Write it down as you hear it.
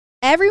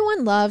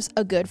Everyone loves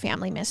a good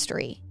family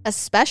mystery,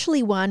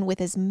 especially one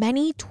with as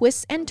many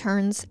twists and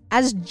turns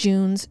as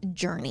June's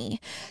Journey.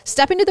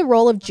 Step into the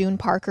role of June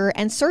Parker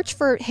and search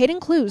for hidden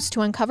clues to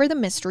uncover the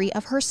mystery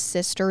of her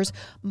sister's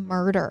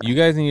murder. You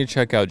guys need to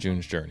check out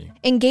June's Journey.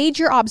 Engage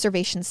your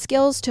observation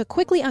skills to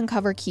quickly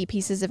uncover key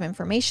pieces of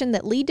information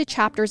that lead to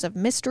chapters of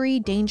mystery,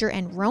 danger,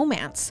 and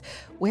romance.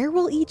 Where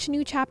will each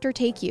new chapter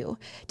take you?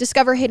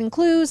 Discover hidden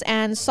clues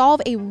and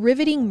solve a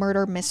riveting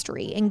murder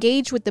mystery.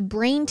 Engage with the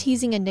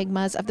brain-teasing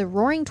enigmas of the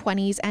Roaring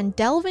Twenties and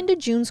delve into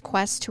June's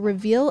quest to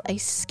reveal a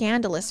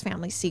scandalous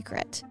family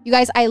secret. You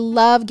guys, I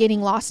love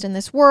getting lost in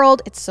this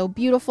world. It's so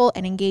beautiful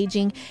and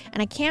engaging,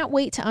 and I can't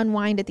wait to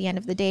unwind at the end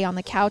of the day on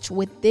the couch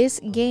with this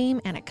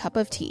game and a cup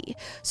of tea.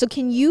 So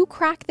can you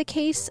crack the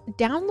case?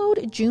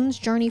 Download June's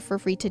Journey for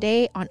free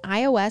today on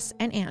iOS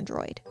and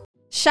Android.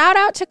 Shout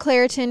out to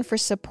Claritin for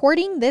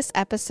supporting this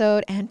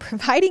episode and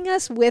providing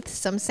us with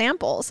some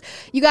samples.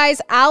 You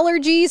guys,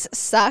 allergies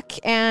suck,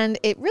 and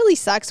it really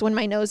sucks when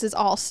my nose is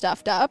all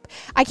stuffed up.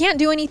 I can't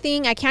do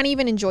anything. I can't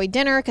even enjoy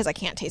dinner because I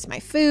can't taste my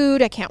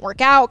food. I can't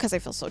work out because I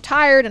feel so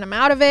tired and I'm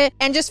out of it.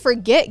 And just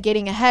forget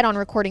getting ahead on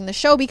recording the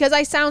show because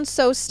I sound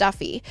so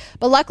stuffy.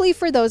 But luckily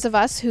for those of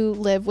us who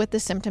live with the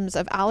symptoms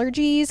of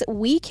allergies,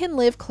 we can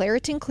live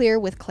Claritin Clear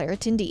with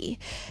Claritin D.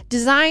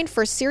 Designed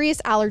for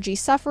serious allergy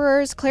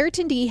sufferers,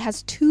 Claritin D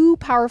has 2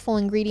 powerful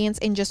ingredients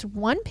in just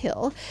one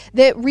pill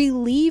that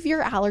relieve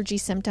your allergy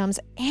symptoms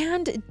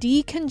and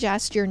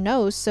decongest your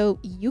nose so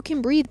you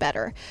can breathe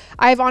better.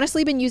 I've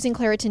honestly been using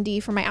Claritin D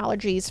for my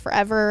allergies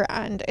forever,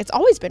 and it's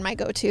always been my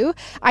go-to.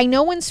 I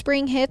know when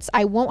spring hits,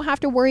 I won't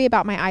have to worry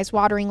about my eyes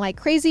watering like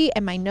crazy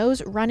and my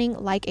nose running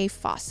like a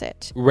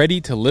faucet.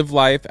 Ready to live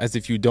life as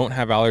if you don't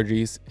have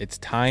allergies? It's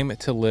time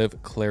to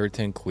live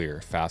Claritin Clear.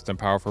 Fast and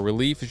powerful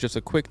relief is just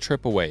a quick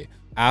trip away.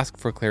 Ask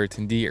for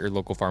Claritin D at your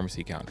local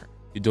pharmacy counter.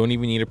 You don't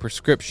even need a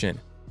prescription.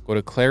 Go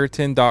to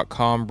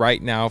Claritin.com right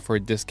now for a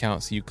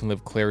discount so you can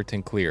live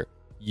Claritin Clear.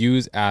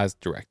 Use as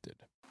directed.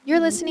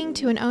 You're listening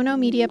to an Ono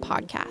Media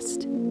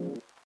podcast.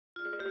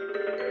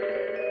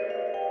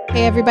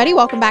 Hey everybody,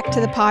 welcome back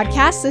to the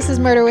podcast. This is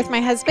Murder with My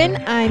Husband.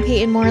 I'm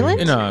Peyton Moreland.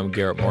 And I'm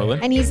Garrett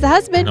Moreland. And he's the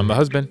husband. I'm the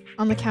husband.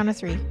 On the count of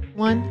 3.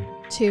 1,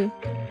 2,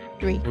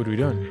 3. What are we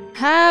doing?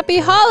 Happy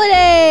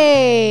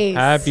holidays!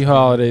 Happy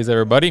holidays,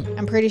 everybody.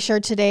 I'm pretty sure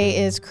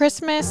today is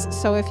Christmas,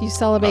 so if you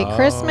celebrate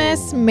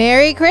Christmas,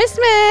 Merry Christmas!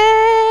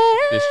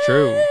 It's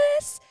true.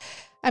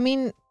 I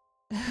mean,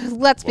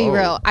 let's be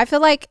real. I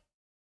feel like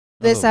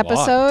this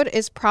episode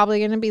is probably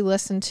going to be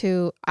listened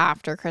to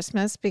after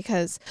Christmas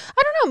because,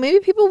 I don't know,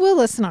 maybe people will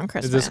listen on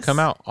Christmas. Does this come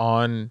out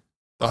on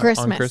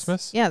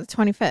Christmas? Yeah, the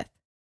 25th.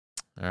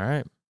 All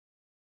right.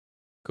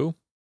 Cool.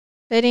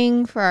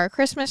 Fitting for our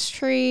Christmas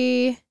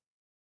tree.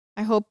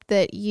 I hope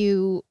that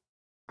you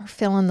are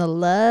feeling the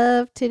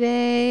love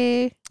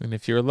today. And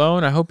if you're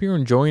alone, I hope you're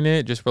enjoying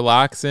it, just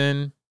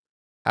relaxing,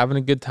 having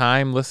a good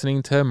time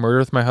listening to Murder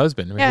with My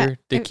Husband. We're here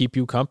to keep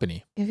you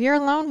company. If you're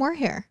alone, we're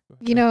here.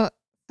 Okay. You know,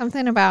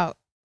 something about,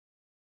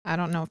 I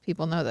don't know if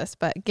people know this,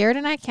 but Garrett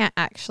and I can't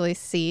actually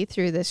see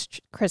through this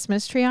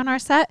Christmas tree on our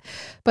set,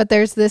 but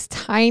there's this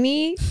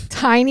tiny,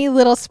 tiny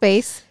little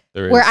space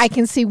where I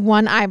can see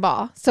one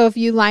eyeball. So if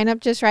you line up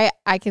just right,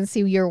 I can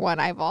see your one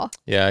eyeball.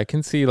 Yeah, I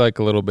can see like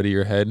a little bit of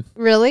your head.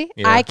 Really?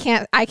 Yeah. I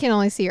can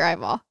only see your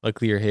eyeball.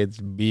 Luckily your head's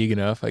big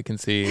enough. I can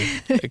see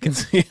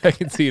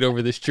it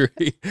over this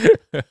tree.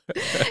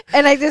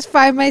 And I just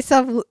find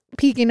myself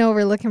peeking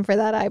over looking for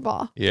that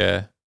eyeball.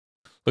 Yeah.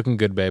 Looking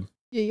good, babe.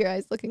 Yeah, your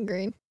eyes looking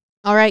green.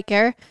 All right,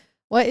 Garrett.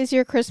 What is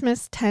your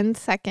Christmas 10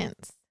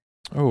 seconds?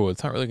 Oh,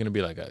 it's not really going to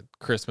be like a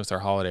Christmas or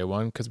holiday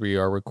one because we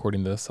are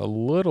recording this a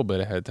little bit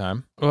ahead of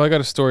time. Well, I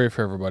got a story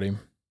for everybody.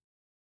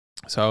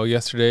 So it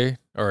was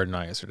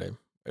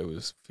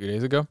a few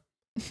days ago.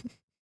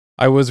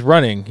 I was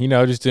running,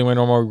 just doing my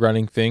normal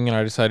running thing. And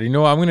I decided, I'm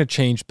going to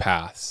change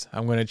paths.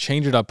 I'm going to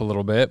change it up a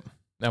little bit.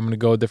 I'm going to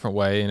go a different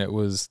way. And it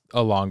was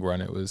a long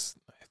run. It was,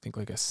 I think,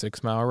 like a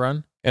 6-mile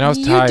run. And I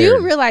was tired. You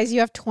do realize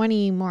you have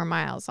 20 more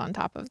miles on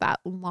top of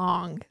that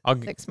long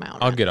 6-mile run.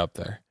 I'll get up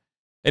there.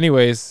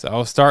 Anyways, I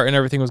was starting,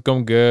 everything was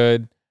going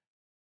good.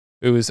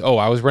 I was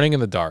running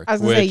in the dark. I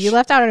was going to say, you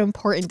left out an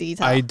important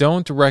detail. I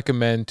don't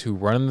recommend to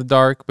run in the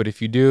dark, but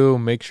if you do,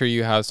 make sure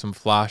you have some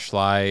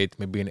flashlight,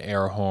 maybe an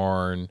air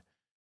horn.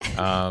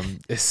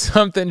 It's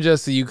something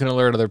just so you can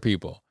alert other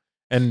people.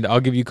 And I'll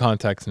give you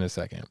context in a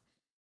second.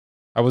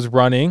 I was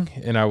running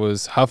and I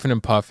was huffing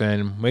and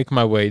puffing, making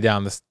my way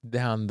down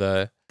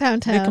the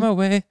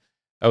downtown.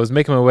 I was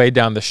making my way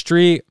down the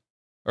street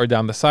or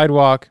down the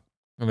sidewalk,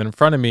 and then in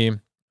front of me,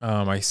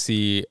 I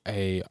see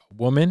a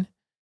woman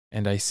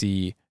and I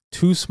see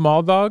 2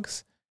 small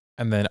dogs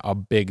and then a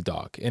big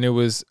dog. And it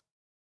was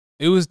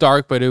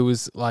dark, but it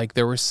was like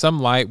there was some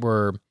light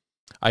where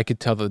I could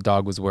tell the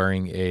dog was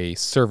wearing a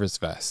service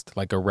vest,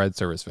 like a red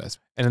service vest.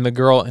 And then the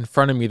girl in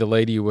front of me, the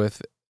lady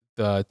with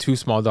the 2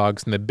 small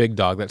dogs and the big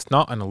dog that's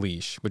not on a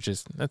leash,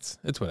 it's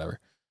whatever.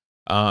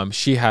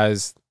 She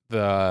has what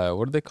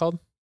are they called?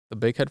 The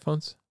big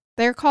headphones?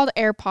 They're called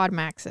AirPod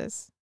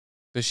Maxes.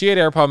 So she had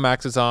AirPod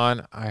Maxes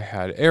on. I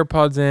had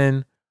AirPods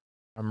in.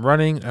 I'm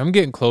running. I'm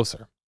getting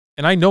closer.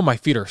 And I know my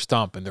feet are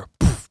stomping. They're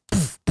poof,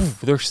 poof,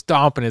 poof. They're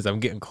stomping as I'm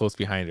getting close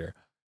behind her.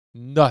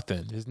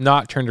 Nothing. Just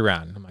not turned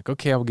around. I'm like,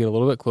 okay, I'll get a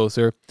little bit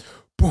closer.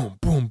 Boom,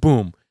 boom,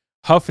 boom.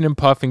 Huffing and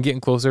puffing,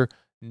 getting closer.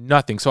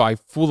 Nothing. So I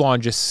full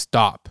on just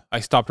stop.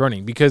 I stopped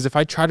running because if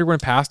I tried to run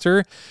past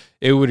her,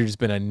 it would have just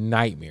been a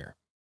nightmare.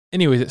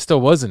 Anyways, it still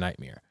was a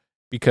nightmare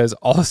because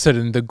all of a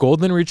sudden the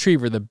golden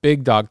retriever, the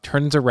big dog,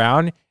 turns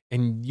around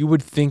and you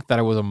would think that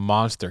I was a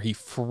monster. He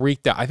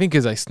freaked out. I think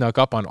because I snuck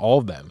up on all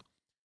of them.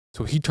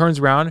 So he turns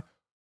around.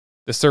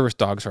 The service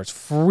dog starts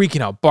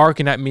freaking out,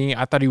 barking at me.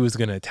 I thought he was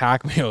going to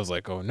attack me. I was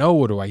like, oh no,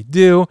 what do I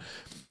do?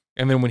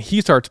 And then when he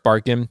starts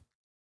barking,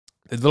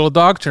 the little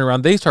dogs turn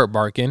around. They start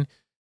barking.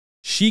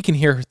 She can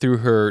hear through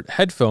her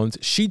headphones.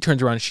 She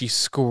turns around and she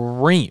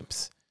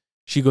screams.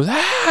 She goes,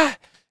 ah!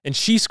 And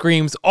she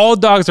screams. All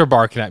dogs are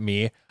barking at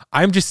me.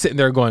 I'm just sitting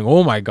there going,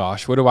 oh my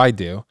gosh, what do I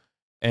do?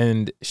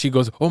 And she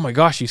goes, oh my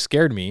gosh, you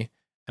scared me.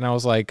 And I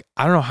was like,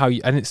 I don't know how I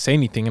didn't say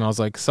anything. And I was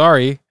like,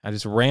 sorry. I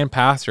just ran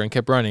past her and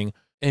kept running.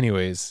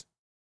 Anyways,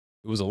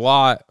 it was a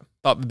lot.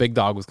 Thought the big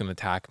dog was going to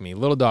attack me.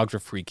 Little dogs were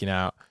freaking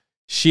out.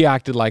 She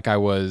acted like I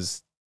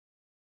was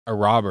a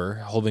robber,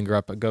 holding her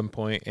up at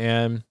gunpoint.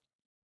 And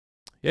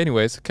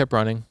anyways, kept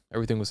running.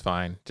 Everything was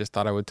fine. Just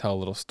thought I would tell a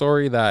little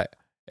story that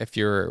if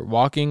you're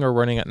walking or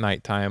running at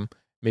nighttime,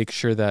 make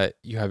sure that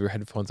you have your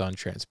headphones on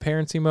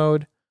transparency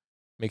mode.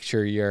 Make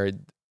sure your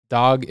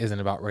dog isn't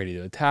about ready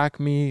to attack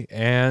me.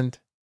 And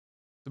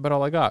that's about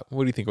all I got.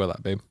 What do you think about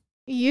that, babe?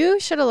 You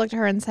should have looked at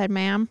her and said,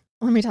 ma'am,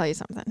 let me tell you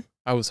something.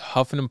 I was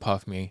huffing and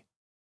puffing.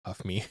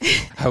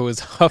 I was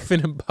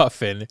huffing and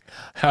puffing.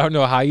 I don't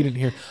know how you didn't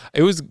hear.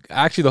 It was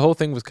actually, the whole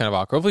thing was kind of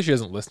awkward. Hopefully she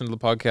doesn't listen to the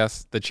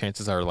podcast. The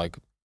chances are like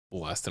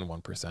less than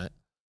 1%.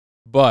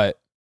 But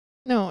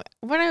no,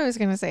 what I was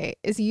going to say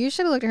is you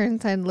should have looked at her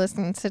and said,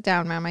 listen, sit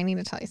down, ma'am. I need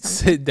to tell you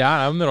something. Sit down.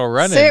 I'm in the middle of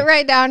running. Sit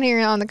right down here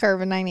on the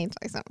curb and I need to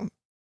tell you something.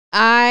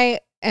 I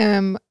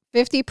am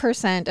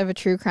 50% of a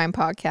true crime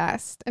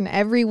podcast. And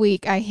every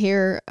week I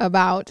hear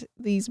about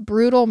these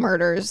brutal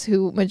murders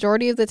who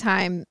majority of the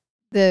time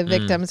the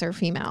victims are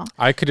female.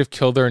 I could have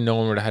killed her and no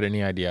one would have had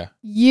any idea.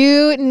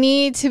 You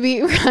need to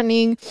be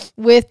running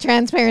with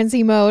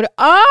transparency mode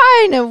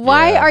on.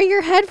 Why are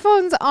your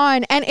headphones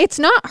on? And it's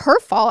not her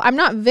fault. I'm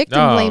not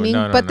victim blaming,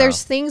 but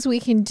there's things we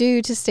can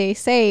do to stay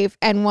safe.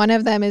 And one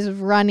of them is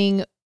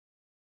running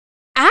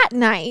at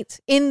night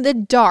in the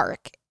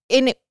dark.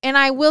 And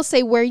I will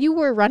say where you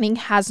were running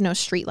has no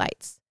street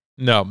lights.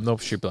 No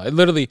street light.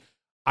 Literally,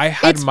 I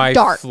had my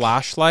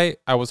flashlight.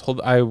 I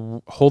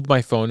hold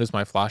my phone as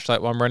my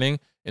flashlight while I'm running,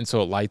 and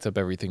so it lights up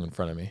everything in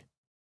front of me.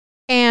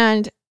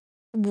 And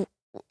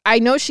I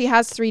know she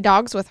has 3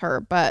 dogs with her,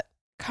 but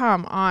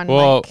come on.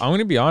 Well, I'm going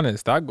to be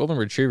honest. That golden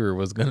retriever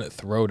was going to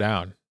throw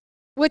down.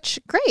 Which,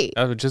 great.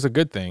 That was just a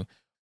good thing.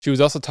 She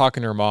was also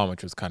talking to her mom,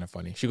 which was kind of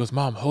funny. She goes,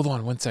 Mom, hold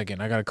on 1 second.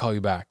 I got to call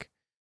you back.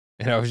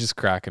 And I was just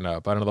cracking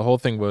up. I don't know. The whole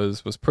thing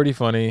was pretty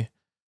funny.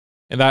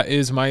 And that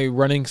is my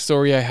running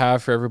story I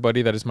have for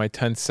everybody. That is my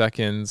 10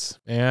 seconds.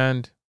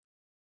 And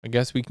I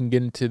guess we can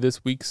get into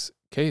this week's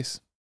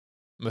case.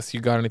 Unless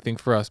you got anything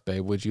for us,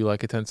 babe. Would you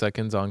like a 10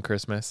 seconds on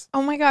Christmas?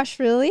 Oh my gosh,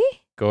 really?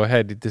 Go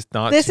ahead.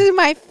 This is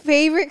my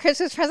favorite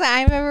Christmas present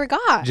I've ever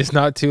got. Just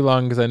not too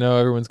long because I know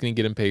everyone's going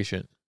to get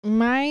impatient.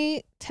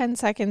 My 10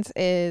 seconds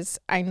is,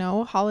 I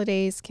know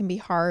holidays can be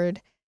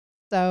hard.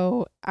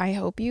 So I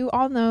hope you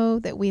all know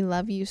that we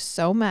love you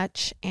so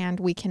much and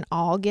we can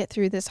all get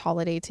through this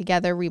holiday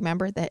together.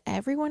 Remember that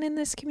everyone in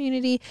this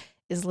community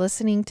is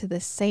listening to the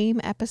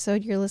same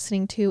episode you're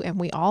listening to, and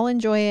we all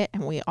enjoy it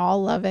and we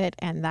all love it.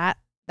 And that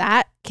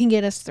can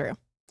get us through.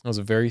 That was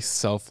a very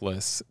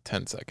selfless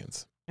 10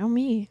 seconds. You know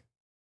me.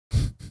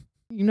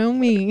 You know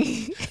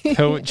me.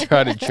 Don't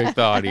try to trick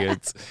the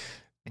audience.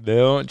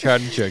 Don't try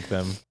to trick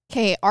them.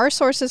 Okay, our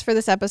sources for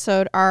this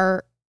episode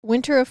are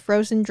Winter of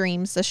Frozen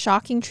Dreams, The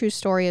Shocking True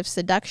Story of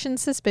Seduction,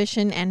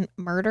 Suspicion, and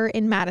Murder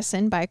in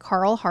Madison by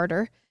Carl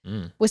Harder,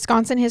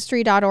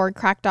 WisconsinHistory.org,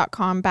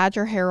 Crack.com,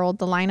 Badger Herald,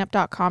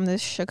 TheLineup.com, The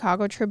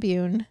Chicago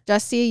Tribune,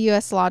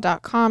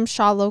 JustiaUSLaw.com,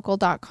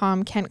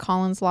 ShawLocal.com,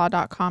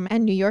 KentCollinsLaw.com,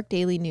 and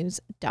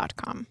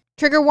NewYorkDailyNews.com.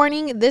 Trigger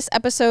warning, this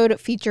episode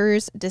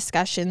features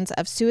discussions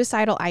of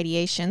suicidal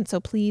ideation,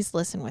 so please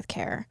listen with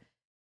care.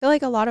 I feel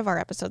like a lot of our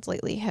episodes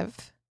lately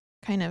have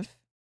kind of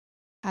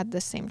had the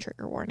same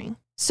trigger warning.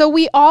 So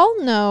we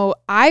all know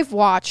I've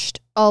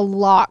watched a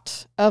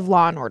lot of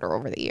Law and Order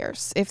over the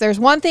years. If there's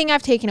one thing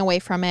I've taken away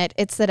from it,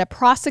 it's that a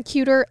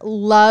prosecutor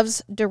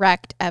loves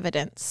direct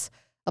evidence.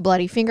 A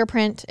bloody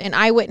fingerprint, an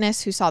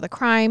eyewitness who saw the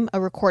crime, a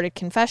recorded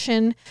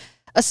confession,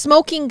 a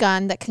smoking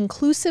gun that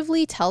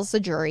conclusively tells the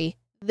jury,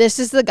 this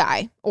is the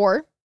guy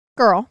or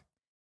girl.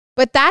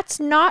 But that's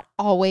not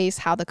always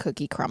how the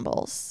cookie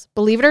crumbles.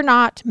 Believe it or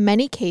not,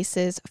 many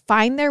cases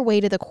find their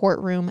way to the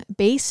courtroom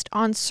based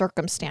on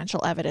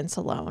circumstantial evidence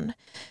alone.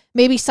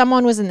 Maybe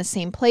someone was in the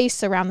same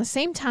place around the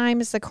same time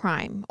as the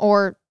crime,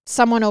 or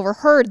someone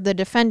overheard the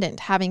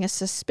defendant having a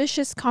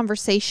suspicious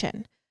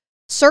conversation.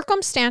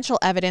 Circumstantial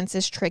evidence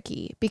is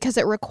tricky because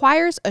it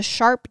requires a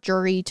sharp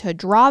jury to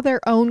draw their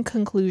own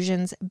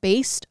conclusions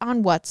based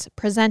on what's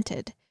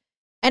presented.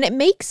 And it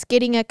makes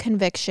getting a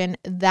conviction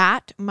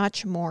that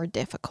much more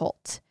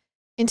difficult.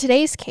 In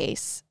today's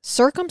case,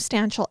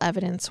 circumstantial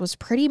evidence was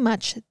pretty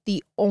much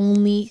the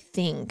only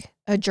thing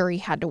a jury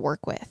had to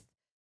work with,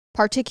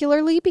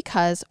 particularly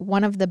because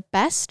one of the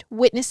best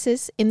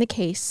witnesses in the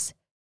case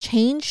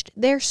changed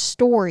their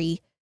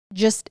story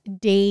just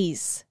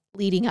days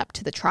leading up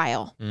to the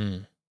trial.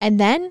 And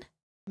then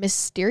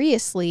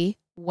mysteriously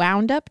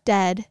wound up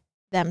dead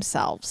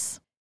themselves.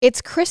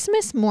 It's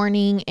Christmas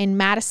morning in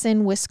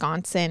Madison,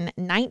 Wisconsin,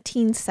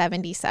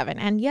 1977.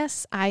 And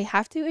yes, I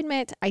have to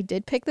admit, I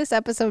did pick this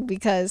episode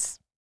because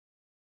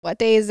what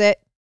day is it?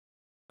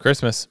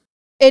 Christmas.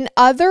 An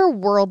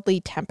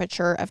otherworldly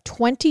temperature of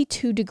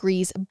 22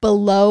 degrees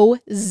below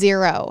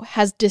zero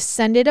has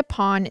descended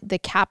upon the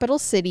capital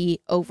city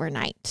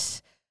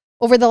overnight.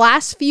 Over the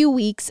last few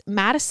weeks,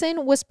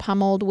 Madison was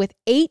pummeled with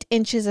 8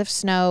 inches of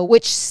snow,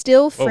 which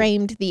still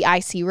framed the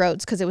icy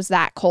roads because it was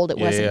that cold it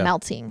wasn't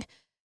melting.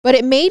 But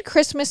it made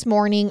Christmas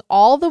morning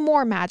all the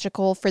more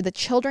magical for the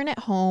children at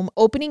home,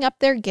 opening up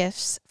their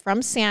gifts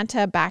from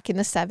Santa back in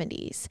the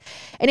 70s.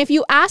 And if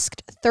you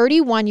asked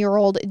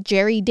 31-year-old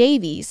Jerry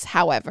Davies,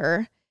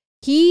 however,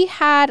 he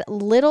had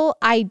little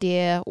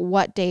idea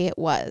what day it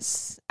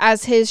was.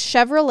 As his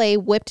Chevrolet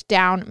whipped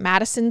down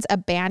Madison's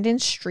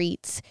abandoned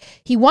streets,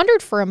 he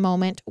wondered for a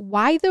moment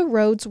why the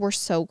roads were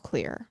so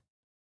clear.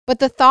 But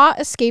the thought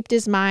escaped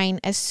his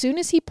mind as soon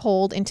as he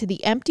pulled into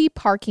the empty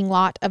parking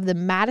lot of the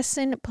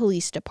Madison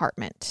Police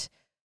Department.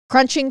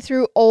 Crunching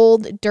through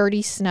old,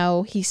 dirty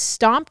snow, he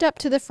stomped up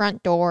to the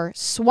front door,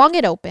 swung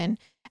it open.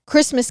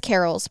 Christmas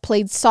carols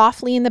played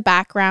softly in the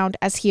background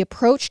as he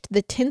approached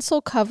the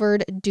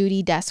tinsel-covered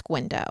duty desk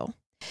window.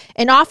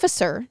 An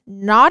officer,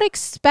 not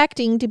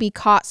expecting to be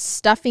caught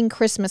stuffing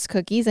Christmas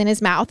cookies in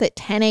his mouth at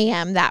 10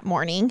 a.m. that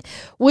morning,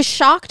 was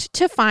shocked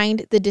to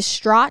find the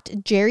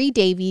distraught Jerry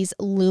Davies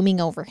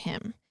looming over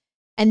him.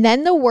 And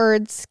then the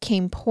words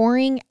came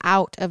pouring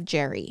out of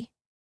Jerry.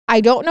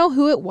 "I don't know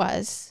who it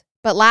was,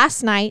 but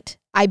last night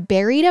I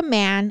buried a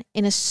man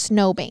in a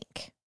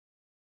snowbank."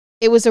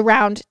 It was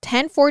around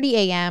 10:40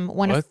 a.m.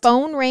 when a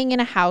phone rang in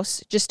a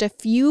house just a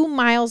few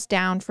miles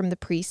down from the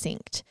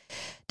precinct.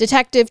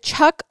 Detective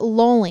Chuck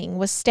Lolling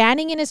was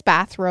standing in his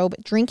bathrobe,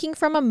 drinking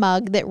from a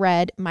mug that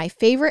read, "My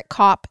favorite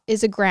cop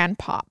is a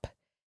grandpop."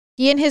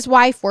 He and his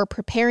wife were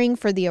preparing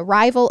for the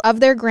arrival of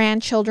their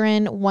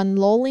grandchildren when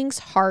Lolling's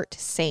heart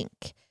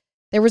sank.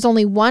 There was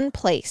only one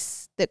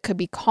place that could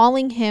be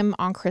calling him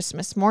on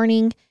Christmas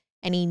morning,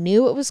 and he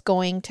knew it was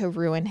going to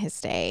ruin his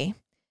day.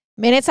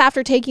 Minutes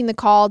after taking the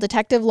call,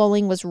 Detective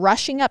Lolling was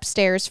rushing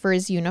upstairs for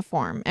his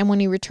uniform, and when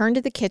he returned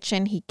to the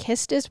kitchen, he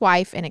kissed his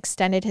wife and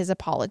extended his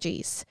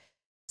apologies.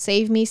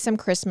 "Save me some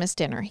Christmas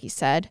dinner," he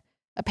said.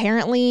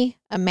 "Apparently,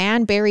 a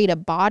man buried a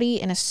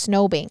body in a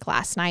snowbank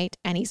last night,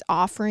 and he's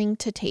offering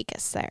to take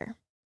us there."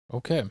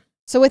 Okay.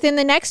 So within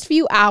the next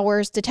few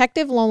hours,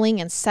 Detective Lolling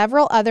and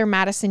several other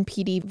Madison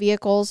PD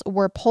vehicles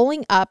were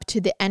pulling up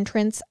to the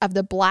entrance of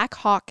the Black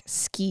Hawk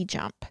ski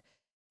jump.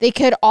 They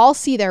could all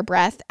see their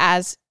breath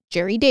as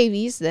Jerry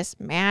Davies, this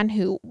man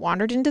who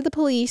wandered into the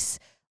police,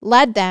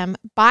 led them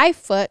by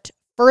foot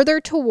further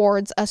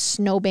towards a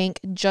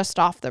snowbank just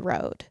off the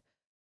road.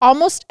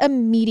 Almost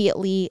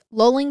immediately,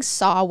 Lolling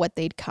saw what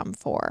they'd come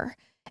for.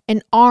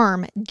 An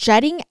arm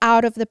jutting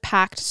out of the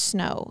packed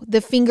snow, the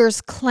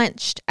fingers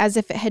clenched as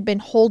if it had been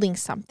holding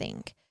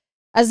something.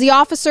 As the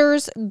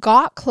officers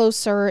got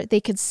closer, they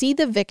could see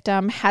the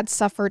victim had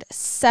suffered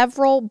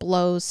several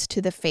blows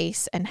to the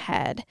face and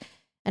head.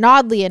 And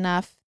oddly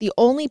enough, the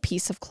only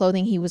piece of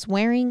clothing he was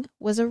wearing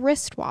was a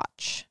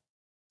wristwatch.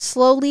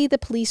 Slowly, the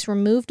police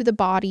removed the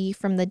body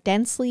from the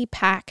densely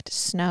packed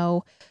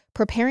snow,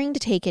 preparing to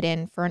take it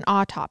in for an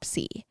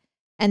autopsy.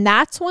 And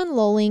that's when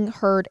Lolling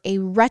heard a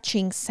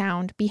retching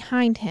sound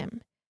behind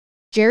him.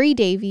 Jerry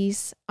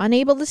Davies,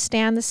 unable to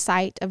stand the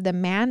sight of the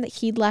man that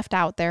he'd left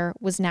out there,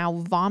 was now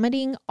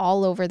vomiting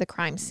all over the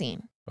crime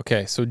scene.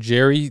 Okay, so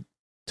Jerry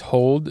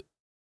told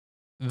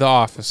the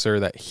officer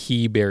that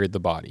he buried the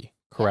body,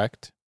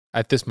 correct?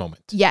 At this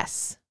moment?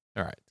 Yes.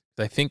 All right.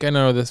 I think I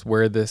know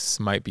where this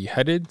might be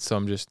headed, so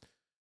I'm just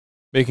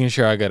making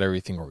sure I got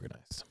everything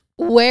organized.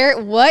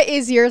 What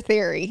is your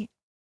theory?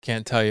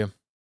 Can't tell you. I'm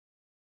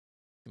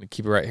going to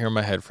keep it right here in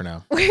my head for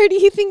now. Where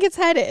do you think it's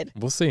headed?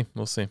 We'll see.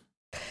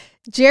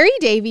 Jerry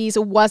Davies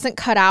wasn't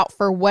cut out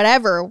for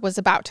whatever was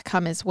about to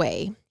come his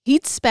way.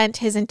 He'd spent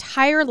his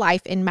entire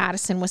life in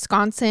Madison,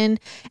 Wisconsin,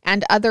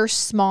 and other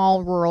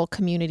small rural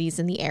communities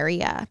in the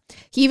area.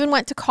 He even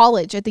went to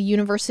college at the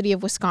University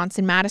of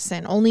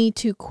Wisconsin-Madison, only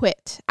to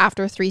quit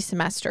after 3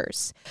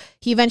 semesters.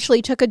 He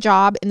eventually took a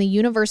job in the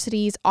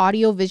university's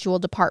audiovisual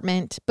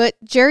department, but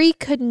Jerry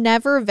could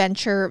never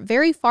venture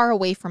very far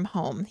away from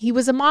home. He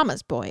was a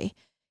mama's boy.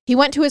 He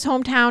went to his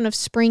hometown of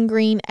Spring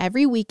Green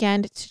every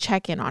weekend to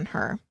check in on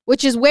her,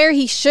 which is where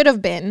he should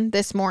have been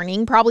this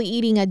morning, probably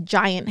eating a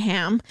giant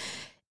ham.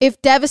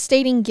 if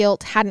devastating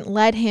guilt hadn't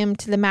led him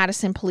to the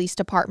Madison Police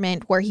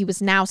Department, where he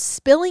was now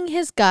spilling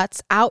his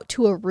guts out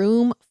to a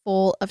room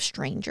full of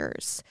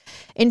strangers.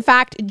 In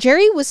fact,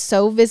 Jerry was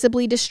so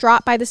visibly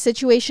distraught by the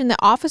situation that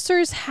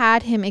officers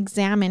had him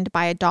examined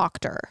by a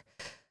doctor.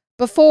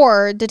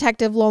 Before,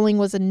 Detective Lolling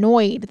was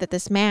annoyed that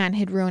this man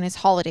had ruined his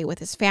holiday with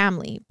his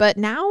family, but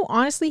now,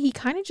 honestly, he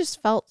kind of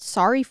just felt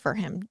sorry for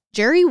him.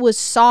 Jerry was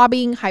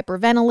sobbing,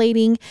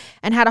 hyperventilating,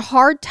 and had a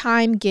hard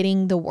time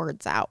getting the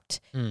words out.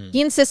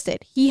 He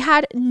insisted he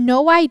had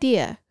no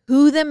idea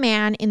who the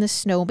man in the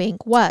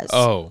snowbank was.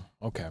 Oh,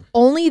 okay.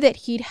 Only that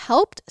he'd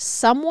helped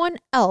someone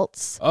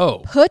else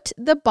put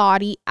the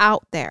body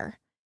out there.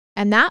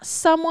 And that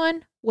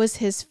someone was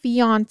his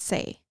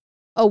fiancée,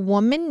 a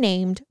woman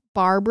named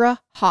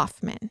Barbara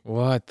Hoffman.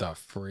 What the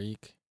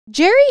freak?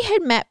 Jerry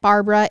had met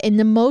Barbara in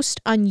the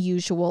most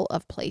unusual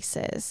of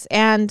places,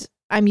 and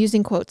I'm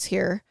using quotes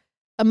here,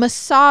 a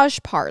massage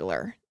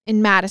parlor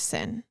in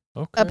Madison.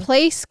 Okay. A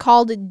place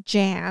called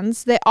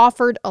Jan's that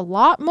offered a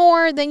lot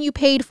more than you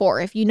paid for,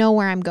 if you know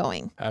where I'm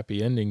going.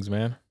 Happy endings,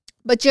 man.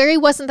 But Jerry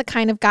wasn't the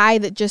kind of guy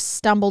that just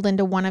stumbled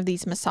into one of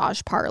these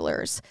massage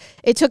parlors.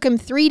 It took him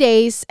 3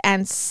 days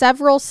and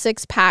several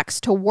six-packs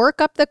to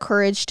work up the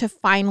courage to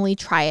finally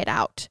try it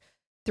out.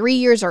 3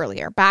 years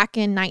earlier, back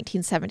in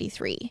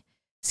 1973.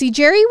 See,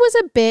 Jerry was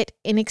a bit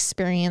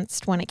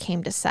inexperienced when it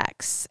came to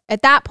sex.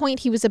 At that point,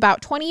 he was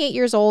about 28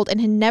 years old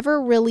and had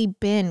never really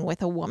been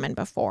with a woman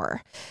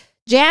before.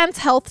 Jan's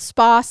Health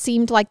Spa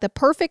seemed like the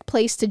perfect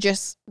place to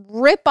just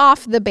rip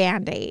off the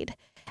Band-Aid.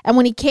 And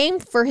when he came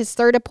for his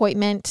third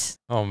appointment...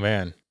 Oh,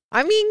 man.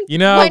 I mean,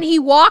 when he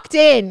walked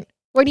in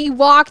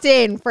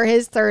for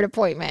his third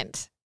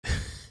appointment.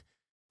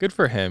 Good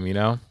for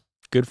him,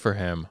 Good for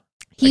him.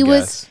 He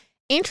was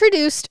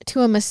introduced to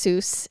a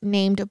masseuse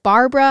named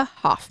Barbara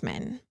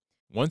Hoffman.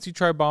 Once you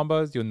try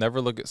Bombas, you'll never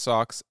look at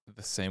socks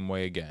the same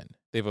way again.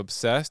 They've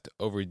obsessed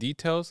over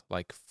details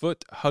like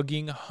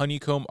foot-hugging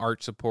honeycomb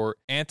arch support,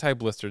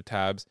 anti-blister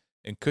tabs,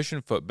 and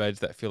cushioned footbeds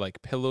that feel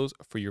like pillows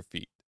for your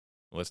feet.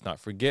 Let's not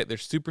forget their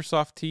super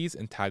soft tees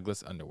and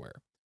tagless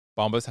underwear.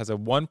 Bombas has a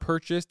 1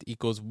 purchased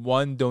equals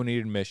 1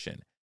 donated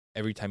mission.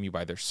 Every time you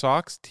buy their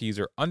socks, tees,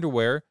 or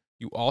underwear,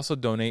 you also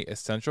donate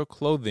essential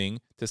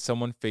clothing to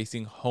someone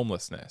facing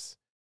homelessness.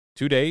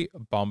 To date,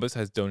 Bombas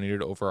has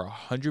donated over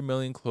 100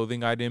 million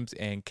clothing items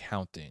and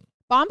counting.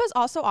 Bombas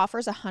also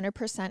offers a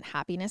 100%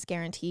 happiness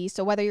guarantee,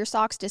 so whether your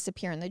socks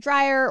disappear in the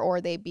dryer or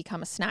they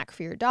become a snack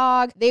for your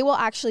dog, they will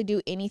actually do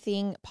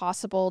anything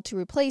possible to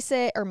replace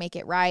it or make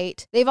it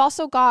right. They've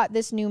also got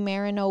this new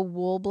Merino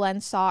wool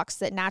blend socks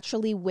that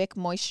naturally wick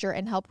moisture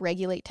and help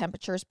regulate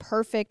temperatures,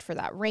 perfect for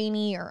that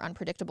rainy or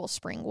unpredictable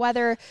spring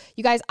weather.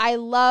 You guys, I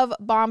love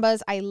Bombas.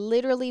 I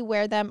literally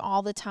wear them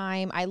all the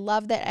time. I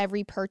love that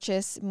every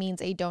purchase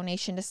means a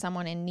donation to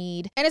someone in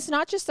need. And it's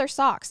not just their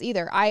socks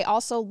either. I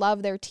also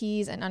love their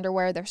tees and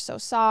underwear. They're so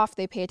soft.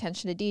 They pay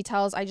attention to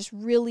details. I just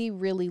really,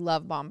 really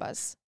love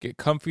Bombas. Get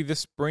comfy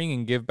this spring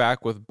and give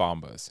back with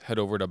Bombas. Head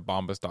over to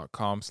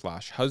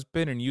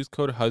bombas.com/husband and use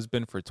code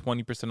HUSBAND for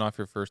 20% off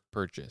your first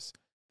purchase.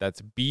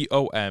 That's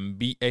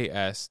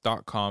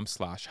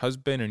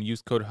BOMBAS.com/husband and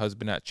use code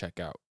HUSBAND at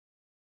checkout.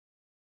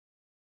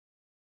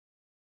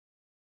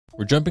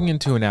 We're jumping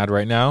into an ad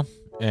right now,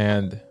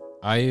 and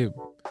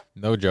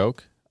no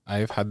joke,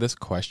 I've had this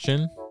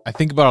question I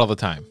think about all the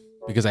time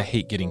because I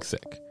hate getting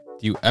sick.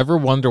 Do you ever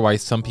wonder why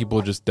some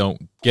people just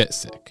don't get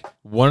sick?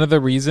 One of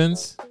the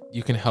reasons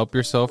you can help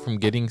yourself from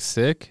getting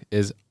sick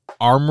is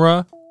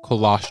Armra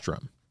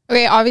Colostrum.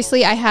 Okay,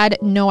 obviously I had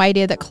no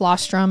idea that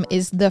colostrum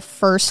is the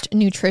first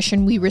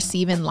nutrition we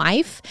receive in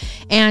life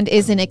and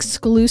is an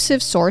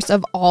exclusive source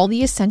of all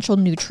the essential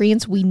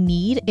nutrients we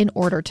need in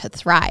order to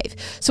thrive.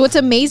 So what's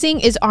amazing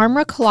is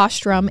Armra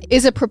Colostrum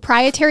is a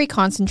proprietary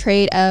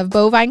concentrate of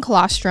bovine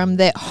colostrum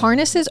that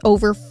harnesses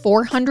over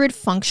 400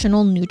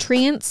 functional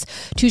nutrients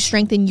to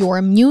strengthen your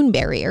immune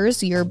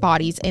barriers, your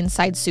body's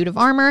inside suit of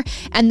armor,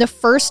 and the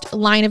first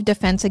line of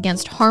defense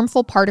against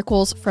harmful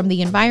particles from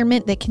the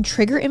environment that can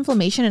trigger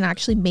inflammation and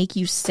actually make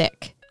you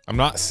sick. I'm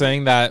not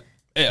saying that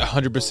it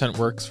 100%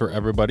 works for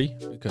everybody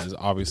because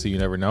obviously you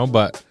never know,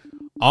 but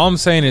all I'm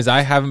saying is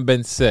I haven't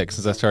been sick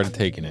since I started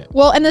taking it.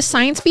 Well, and the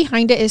science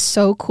behind it is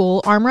so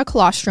cool. Armra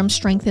Colostrum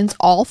strengthens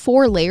all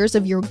 4 layers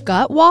of your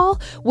gut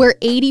wall where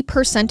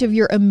 80% of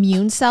your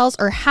immune cells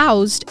are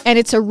housed, and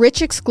it's a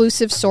rich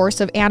exclusive source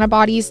of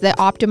antibodies that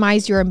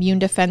optimize your immune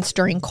defense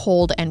during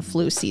cold and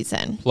flu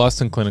season. Plus,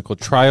 in clinical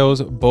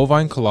trials,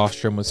 bovine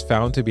colostrum was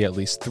found to be at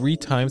least 3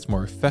 times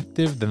more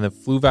effective than the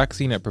flu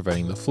vaccine at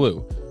preventing the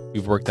flu.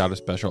 We've worked out a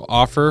special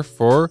offer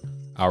for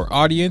our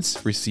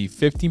audience. Receive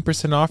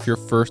 15% off your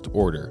first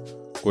order.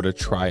 Go to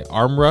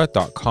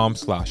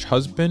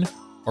tryarmra.com/husband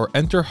or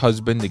enter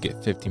husband to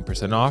get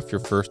 15% off your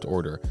first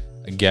order.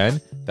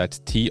 Again, that's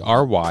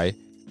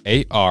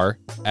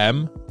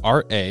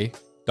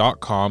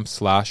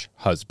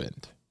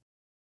tryarmra.com/husband.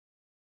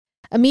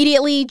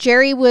 Immediately,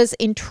 Jerry was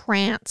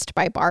entranced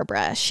by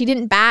Barbara. She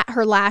didn't bat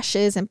her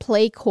lashes and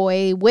play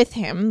coy with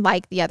him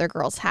like the other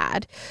girls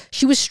had.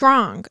 She was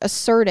strong,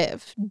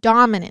 assertive,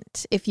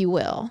 dominant, if you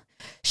will.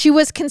 She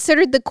was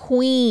considered the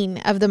queen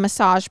of the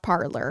massage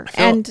parlor.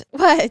 And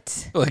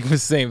what? Like I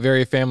was saying,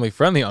 very family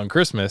friendly on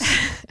Christmas.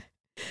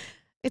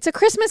 It's a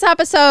Christmas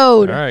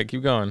episode. All right,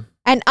 keep going.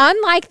 And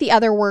unlike the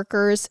other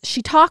workers,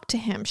 she talked to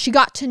him. She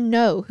got to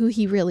know who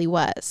he really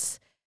was.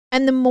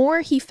 And the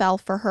more he fell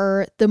for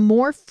her, the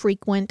more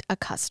frequent a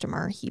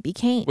customer he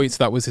became. Wait,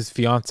 so that was his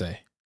fiance?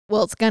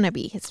 Well, it's going to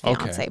be his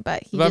fiance,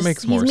 but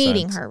makes more he's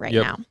meeting sense. her right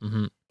now.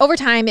 Mm-hmm. Over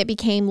time, it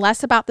became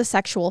less about the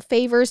sexual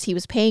favors he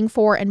was paying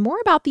for and more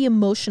about the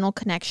emotional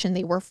connection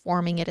they were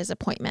forming at his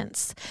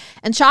appointments.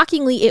 And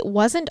shockingly, it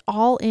wasn't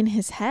all in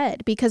his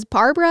head because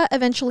Barbara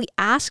eventually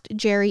asked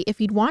Jerry if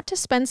he'd want to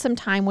spend some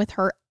time with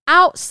her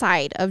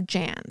outside of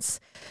Jan's.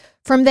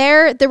 From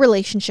there, the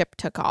relationship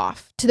took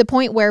off to the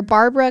point where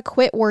Barbara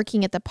quit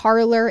working at the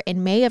parlor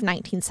in May of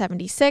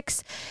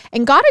 1976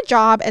 and got a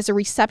job as a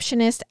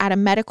receptionist at a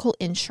medical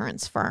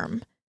insurance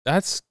firm.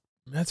 That's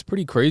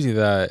pretty crazy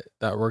that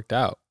worked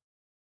out.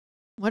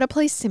 What a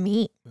place to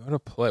meet.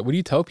 What do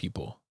you tell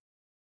people?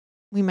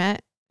 We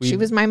met. She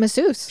was my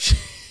masseuse.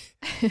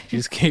 She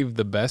just gave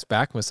the best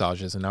back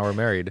massages and now we're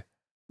married.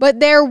 But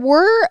there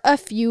were a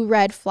few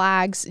red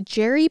flags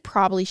Jerry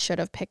probably should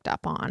have picked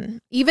up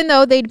on. Even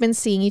though they'd been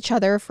seeing each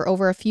other for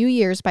over a few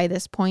years by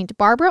this point,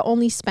 Barbara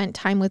only spent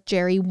time with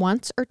Jerry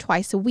once or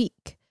twice a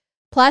week.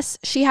 Plus,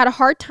 she had a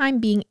hard time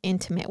being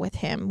intimate with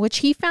him, which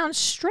he found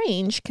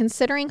strange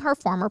considering her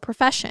former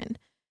profession.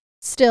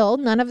 Still,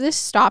 none of this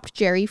stopped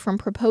Jerry from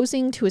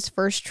proposing to his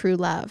first true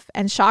love,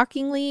 and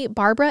shockingly,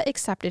 Barbara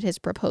accepted his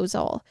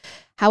proposal.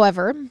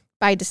 However,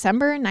 by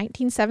December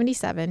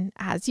 1977,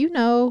 as you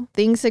know,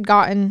 things had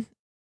gotten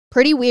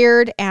pretty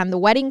weird and the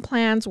wedding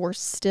plans were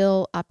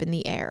still up in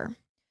the air.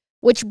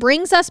 Which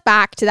brings us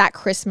back to that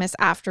Christmas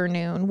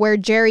afternoon where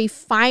Jerry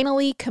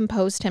finally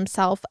composed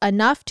himself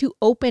enough to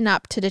open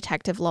up to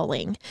Detective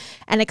Lulling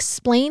and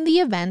explain the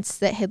events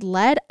that had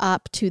led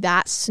up to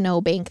that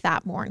snowbank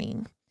that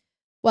morning.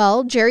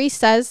 Well, Jerry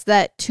says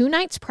that 2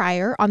 nights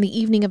prior, on the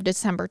evening of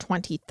December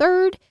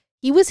 23rd,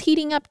 he was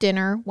heating up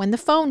dinner when the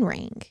phone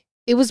rang.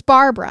 It was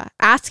Barbara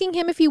asking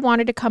him if he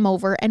wanted to come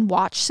over and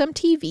watch some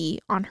TV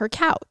on her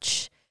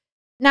couch.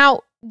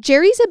 Now,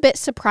 Jerry's a bit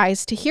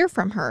surprised to hear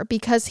from her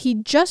because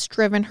he'd just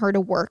driven her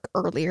to work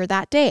earlier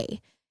that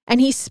day.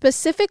 And he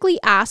specifically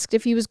asked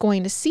if he was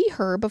going to see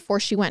her before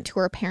she went to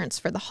her parents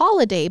for the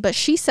holiday, but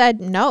she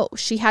said no,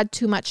 she had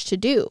too much to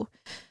do.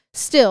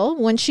 Still,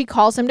 when she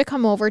calls him to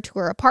come over to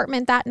her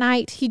apartment that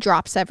night, he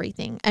drops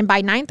everything. And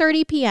by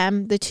 9:30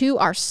 p.m., the two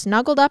are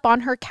snuggled up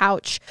on her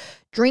couch,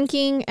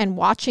 drinking and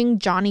watching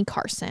Johnny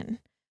Carson.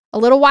 A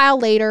little while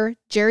later,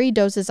 Jerry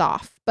dozes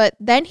off, but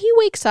then he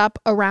wakes up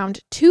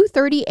around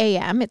 2:30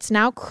 a.m., it's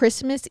now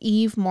Christmas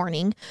Eve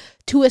morning,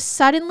 to a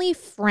suddenly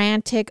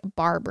frantic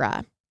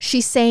Barbara.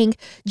 She's saying,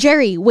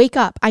 "Jerry, wake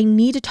up, I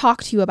need to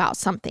talk to you about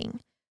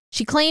something."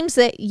 She claims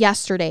that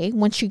yesterday,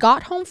 when she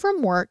got home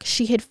from work,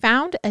 she had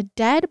found a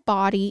dead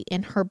body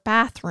in her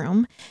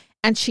bathroom,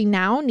 and she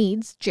now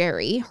needs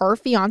Jerry, her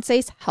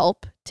fiance's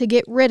help to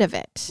get rid of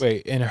it.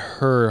 Wait, in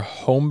her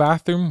home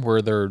bathroom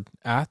where they're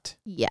at?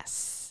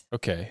 Yes.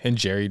 Okay, and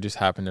Jerry just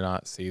happened to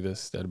not see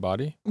this dead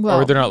body? Well,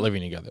 or they're not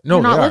living together? No,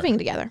 they're not they are. living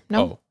together.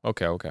 No. Oh,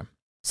 okay.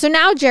 So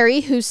now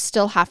Jerry, who's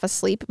still half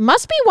asleep,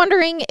 must be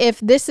wondering if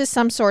this is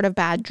some sort of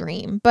bad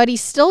dream, but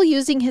he's still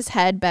using his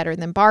head better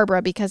than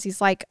Barbara because he's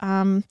like,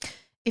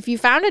 if you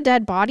found a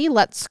dead body,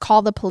 let's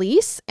call the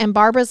police. And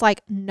Barbara's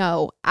like,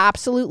 no,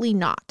 absolutely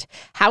not.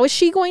 How is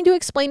she going to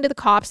explain to the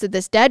cops that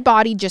this dead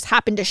body just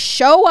happened to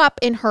show up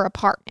in her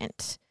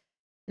apartment?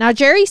 Now,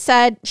 Jerry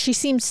said she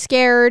seemed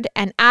scared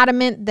and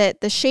adamant that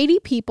the shady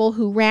people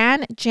who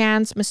ran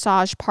Jan's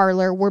massage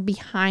parlor were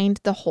behind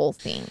the whole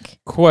thing.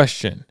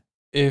 Question.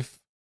 If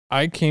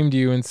I came to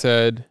you and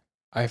said,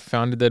 I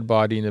found a dead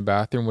body in the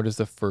bathroom, what is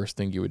the first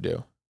thing you would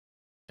do?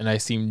 And I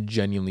seemed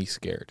genuinely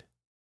scared.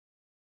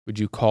 Would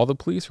you call the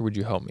police or would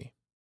you help me?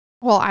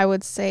 Well, I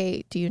would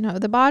say, do you know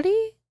the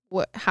body?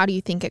 How do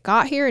you think it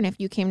got here? And if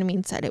you came to me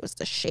and said it was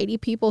the shady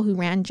people who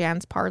ran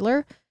Jan's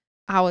parlor,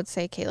 I would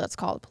say, okay, let's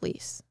call the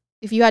police.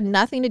 If you had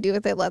nothing to do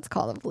with it, let's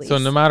call the police. So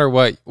no matter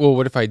what, well,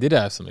 what if I did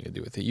have something to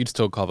do with it? You'd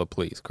still call the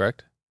police,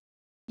 correct?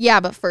 Yeah,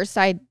 but first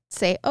I'd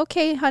say,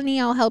 okay, honey,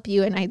 I'll help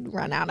you. And I'd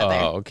run out of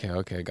there. Oh,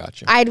 okay,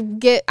 gotcha. I'd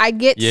get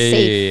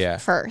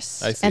safe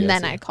first. I see, and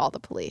then I'd call the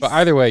police. But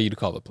either way, you'd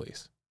call the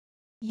police.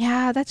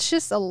 Yeah, that's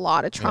just a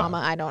lot of trauma.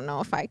 Yeah. I don't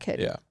know if I could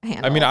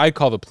handle. I mean, I'd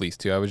call the police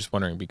too. I was just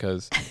wondering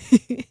because,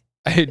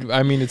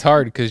 I mean, it's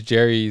hard because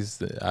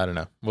Jerry's, I don't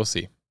know. We'll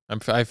see.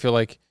 I feel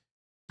like.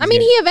 I mean,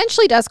 he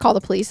eventually does call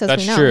the police, as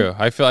we know. That's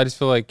true. I just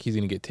feel like he's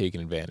going to get taken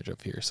advantage of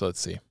here. So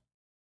let's see.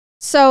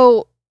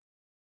 So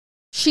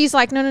she's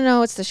like,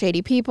 no, it's the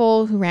shady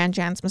people who ran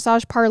Jan's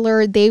massage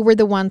parlor. They were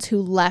the ones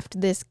who left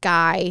this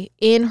guy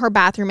in her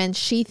bathroom, and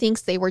she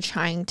thinks they were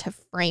trying to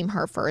frame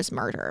her for his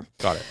murder.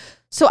 Got it.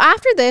 So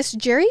after this,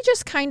 Jerry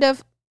just kind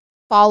of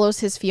follows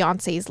his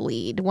fiance's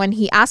lead. When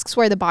he asks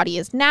where the body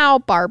is now,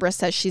 Barbara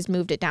says she's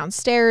moved it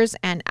downstairs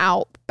and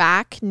out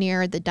back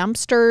near the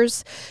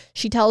dumpsters.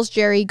 She tells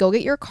Jerry, go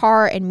get your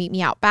car and meet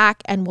me out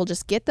back, and we'll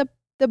just get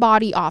the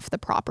body off the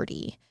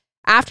property.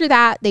 After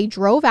that, they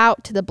drove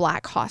out to the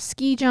Black Hoss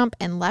ski jump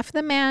and left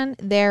the man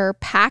there,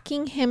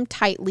 packing him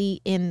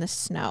tightly in the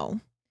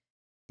snow.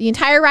 The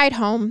entire ride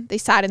home, they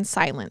sat in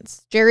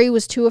silence. Jerry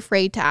was too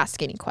afraid to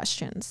ask any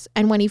questions.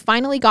 And when he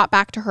finally got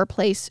back to her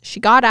place, she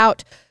got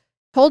out,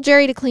 told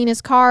Jerry to clean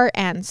his car,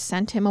 and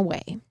sent him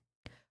away.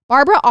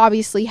 Barbara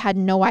obviously had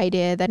no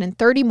idea that in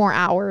 30 more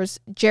hours,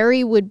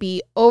 Jerry would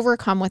be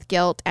overcome with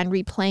guilt and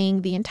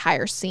replaying the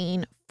entire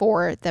scene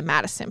for the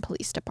Madison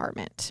Police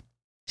Department.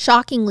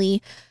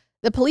 Shockingly,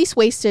 the police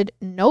wasted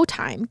no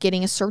time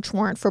getting a search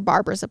warrant for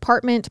Barbara's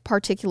apartment,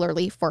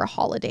 particularly for a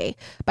holiday.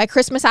 By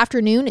Christmas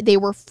afternoon, they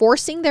were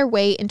forcing their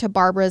way into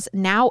Barbara's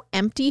now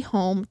empty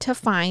home to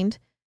find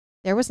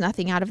there was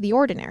nothing out of the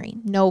ordinary.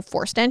 No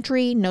forced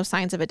entry, no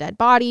signs of a dead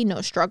body,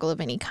 no struggle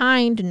of any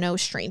kind, no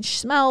strange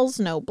smells,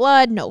 no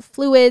blood, no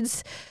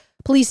fluids.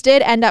 Police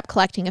did end up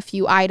collecting a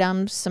few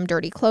items, some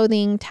dirty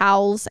clothing,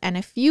 towels, and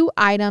a few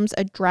items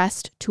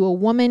addressed to a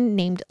woman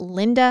named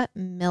Linda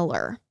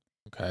Miller.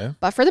 Okay.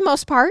 But for the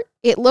most part,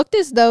 it looked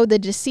as though the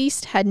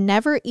deceased had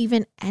never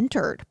even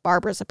entered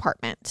Barbara's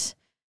apartment.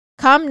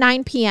 Come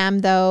 9 p.m.,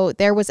 though,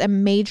 there was a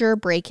major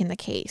break in the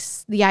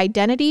case. The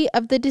identity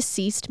of the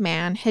deceased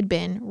man had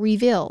been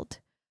revealed.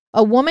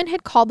 A woman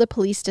had called the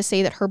police to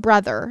say that her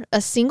brother,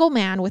 a single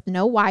man with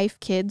no wife,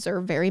 kids,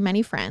 or very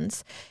many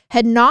friends,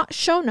 had not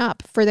shown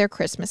up for their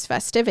Christmas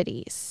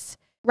festivities.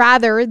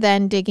 Rather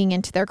than digging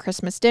into their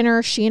Christmas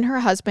dinner, she and her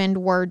husband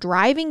were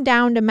driving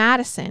down to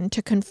Madison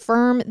to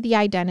confirm the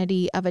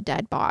identity of a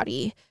dead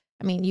body.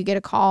 I mean, you get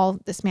a call,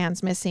 this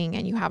man's missing,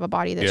 and you have a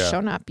body that's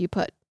shown up. You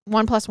put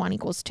 1 + 1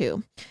 =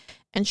 2.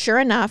 And sure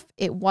enough,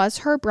 it was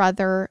her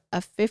brother,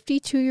 a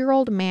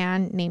 52-year-old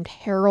man named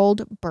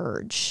Harold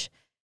Burge.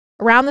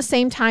 Around the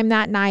same time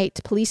that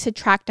night, police had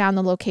tracked down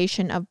the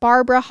location of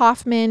Barbara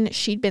Hoffman.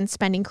 She'd been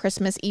spending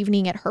Christmas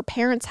evening at her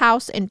parents'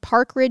 house in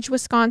Park Ridge,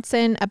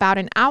 Wisconsin, about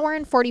an hour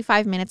and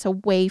 45 minutes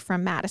away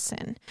from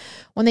Madison.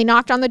 When they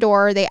knocked on the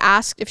door, they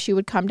asked if she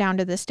would come down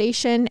to the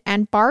station,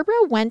 and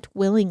Barbara went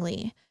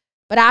willingly.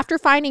 But after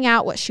finding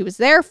out what she was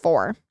there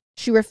for,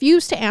 she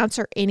refused to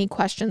answer any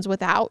questions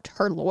without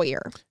her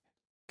lawyer.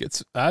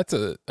 That's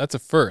a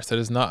first. That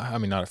is not, I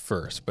mean, not a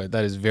first, but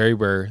that is very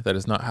rare. That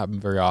does not happen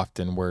very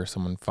often where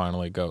someone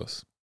finally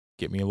goes,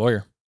 get me a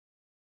lawyer.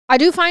 I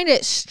do find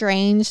it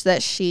strange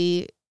that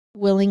she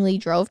willingly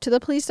drove to the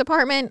police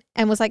department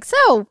and was like,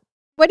 so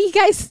what do you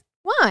guys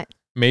want?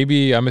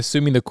 Maybe, I'm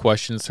assuming the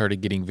questions started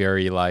getting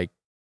very like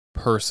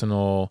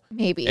personal.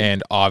 Maybe.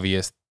 And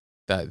obvious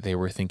that they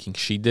were thinking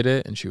she did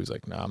it. And she was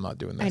like, no, I'm not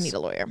doing this. I need a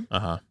lawyer.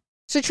 Uh-huh.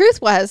 So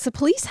truth was, the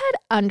police had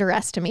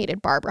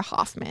underestimated Barbara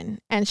Hoffman,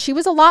 and she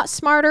was a lot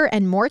smarter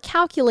and more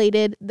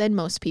calculated than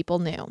most people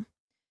knew.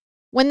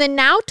 When the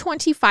now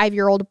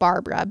 25-year-old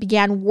Barbara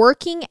began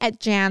working at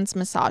Jan's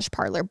massage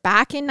parlor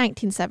back in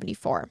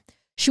 1974,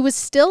 she was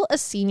still a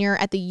senior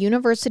at the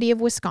University of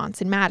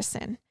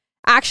Wisconsin-Madison.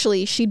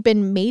 Actually, she'd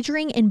been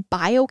majoring in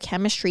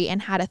biochemistry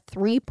and had a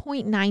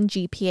 3.9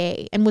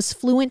 GPA and was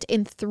fluent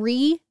in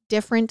 3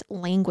 different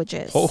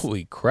languages.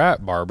 Holy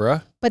crap,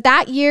 Barbara. But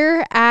that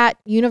year at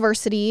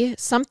university,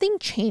 something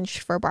changed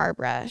for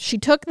Barbara. She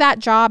took that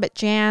job at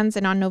Jan's,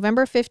 and on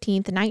November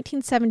 15th,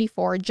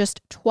 1974,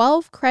 just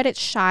 12 credits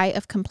shy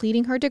of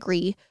completing her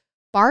degree,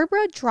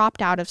 Barbara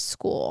dropped out of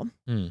school.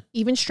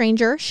 Even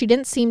stranger, she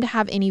didn't seem to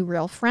have any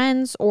real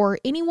friends or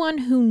anyone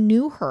who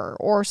knew her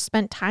or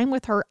spent time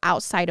with her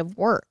outside of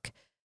work,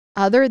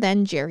 other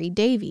than Jerry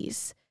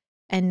Davies,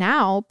 and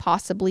now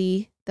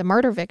possibly the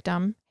murder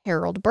victim,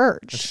 Harold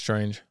Burge. That's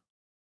strange.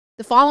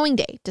 The following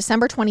day,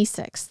 December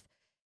 26th,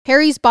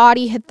 Harry's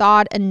body had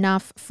thawed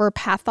enough for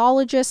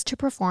pathologists to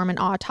perform an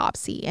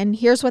autopsy, and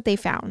here's what they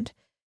found.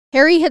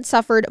 Harry had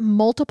suffered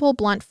multiple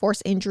blunt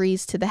force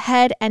injuries to the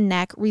head and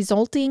neck,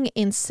 resulting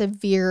in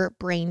severe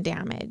brain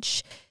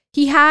damage.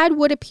 He had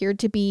what appeared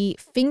to be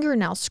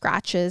fingernail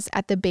scratches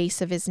at the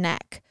base of his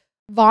neck.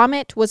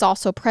 Vomit was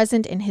also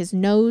present in his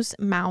nose,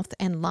 mouth,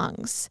 and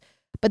lungs.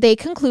 But they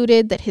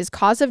concluded that his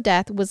cause of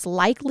death was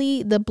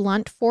likely the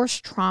blunt force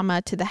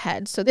trauma to the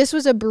head. So this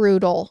was a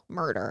brutal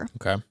murder.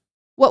 Okay.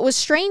 What was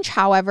strange,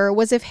 however,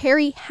 was if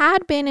Harry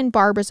had been in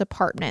Barbara's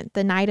apartment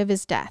the night of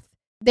his death,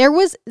 there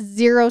was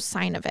zero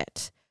sign of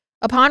it.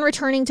 Upon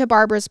returning to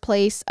Barbara's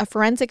place, a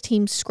forensic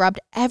team scrubbed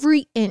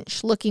every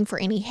inch looking for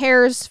any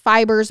hairs,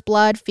 fibers,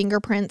 blood,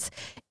 fingerprints,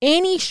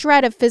 any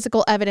shred of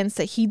physical evidence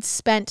that he'd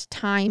spent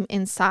time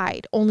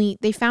inside, only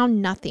they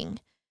found nothing.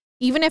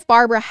 Even if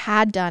Barbara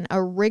had done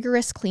a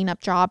rigorous cleanup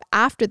job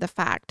after the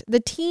fact, the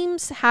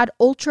teams had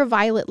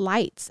ultraviolet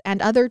lights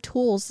and other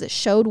tools that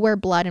showed where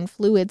blood and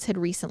fluids had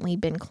recently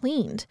been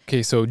cleaned.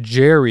 Okay, so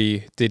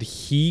Jerry, did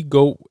he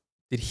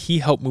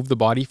help move the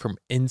body from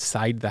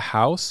inside the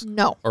house?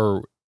 No.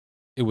 Or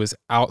it was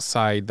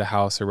outside the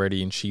house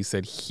already and she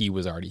said he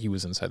was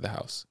inside the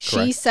house?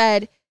 Correct? She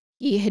said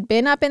he had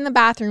been up in the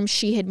bathroom.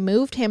 She had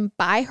moved him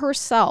by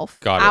herself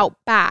out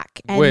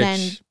back.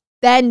 And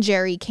then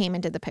Jerry came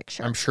into the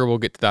picture. I'm sure we'll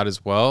get to that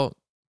as well.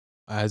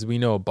 As we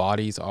know,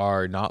 bodies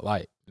are not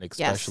light,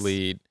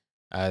 especially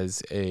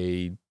as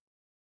a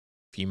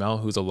female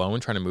who's alone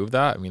trying to move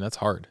that, I mean, that's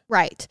hard.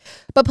 Right.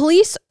 But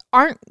police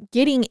aren't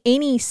getting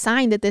any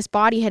sign that this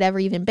body had ever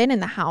even been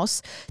in the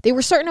house. They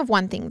were certain of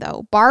one thing,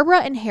 though.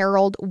 Barbara and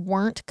Harold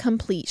weren't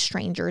complete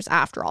strangers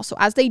after all. So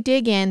as they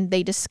dig in,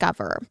 they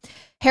discover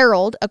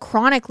Harold, a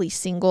chronically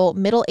single,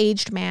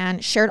 middle-aged man,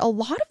 shared a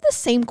lot of the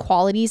same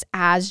qualities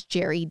as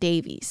Jerry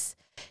Davies.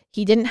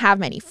 He didn't have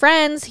many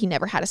friends, he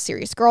never had a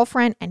serious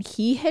girlfriend, and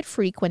he had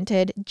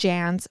frequented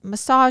Jan's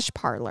massage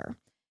parlor.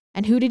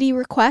 And who did he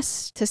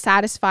request to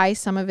satisfy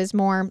some of his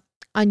more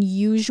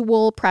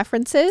unusual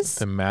preferences?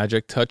 The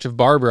magic touch of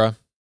Barbara.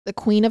 The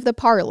queen of the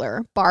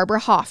parlor, Barbara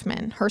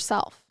Hoffman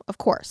herself, of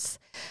course.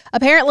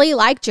 Apparently,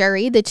 like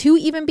Jerry, the two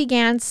even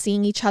began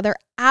seeing each other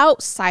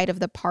outside of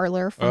the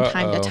parlor from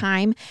time to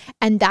time.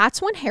 And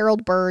that's when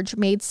Harold Burge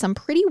made some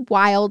pretty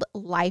wild,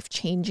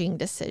 life-changing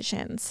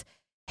decisions.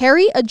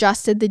 Harry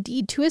adjusted the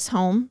deed to his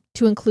home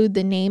to include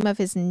the name of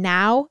his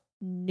now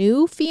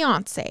new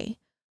fiancée,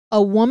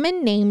 a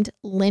woman named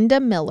Linda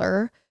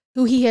Miller,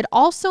 who he had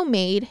also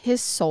made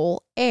his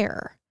sole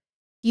heir.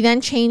 He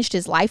then changed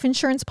his life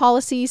insurance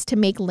policies to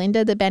make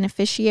Linda the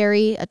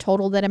beneficiary, a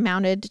total that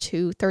amounted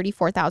to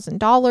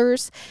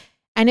 $34,000.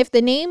 And if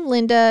the name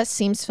Linda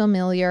seems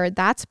familiar,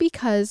 that's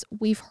because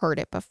we've heard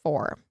it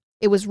before.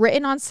 It was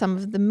written on some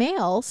of the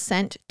mail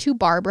sent to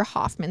Barbara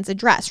Hoffman's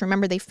address.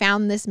 Remember, they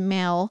found this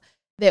mail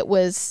that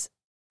was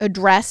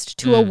addressed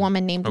to a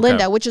woman named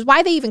Linda, which is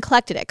why they even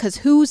collected it, because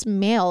whose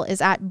mail is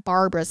at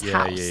Barbara's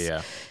house?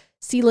 Yeah.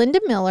 See, Linda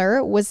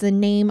Miller was the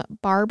name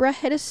Barbara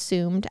had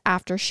assumed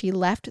after she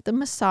left the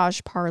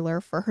massage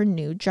parlor for her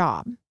new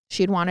job.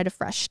 She had wanted a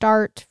fresh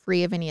start,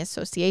 free of any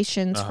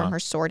associations from her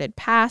sordid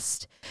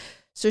past.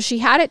 So she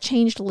had it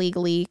changed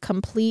legally,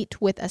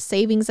 complete with a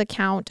savings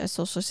account, a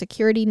social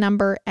security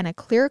number, and a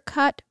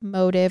clear-cut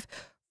motive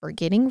for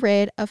getting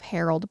rid of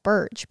Harold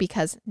Burge,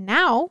 because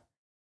now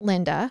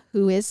Linda,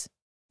 who is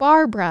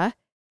Barbara,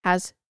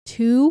 has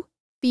two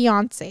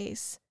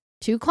fiancés,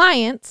 two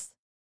clients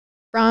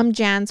from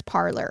Jan's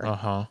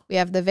parlor. We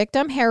have the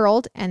victim,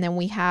 Harold, and then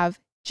we have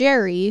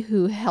Jerry,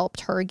 who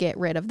helped her get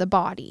rid of the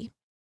body.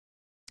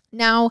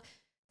 Now,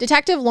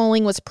 Detective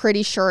Lolling was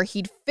pretty sure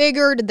he'd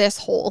figured this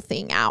whole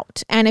thing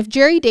out. And if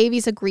Jerry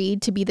Davies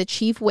agreed to be the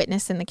chief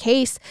witness in the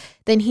case,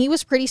 then he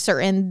was pretty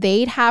certain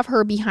they'd have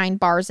her behind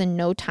bars in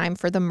no time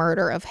for the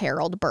murder of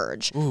Harold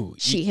Burge.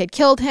 She had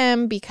killed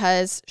him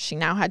because she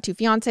now had two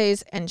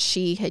fiancés, and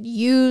she had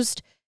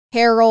used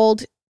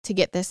Harold to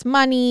get this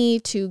money,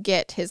 to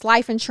get his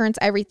life insurance,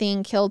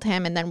 everything, killed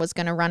him, and then was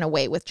going to run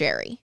away with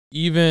Jerry.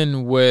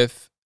 Even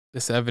with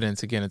this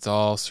evidence, again, it's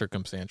all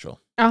circumstantial.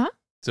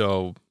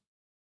 So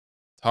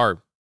it's hard.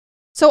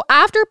 So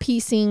after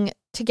piecing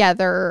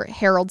together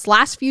Harold's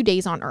last few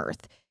days on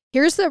Earth,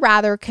 here's the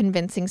rather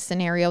convincing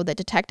scenario that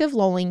Detective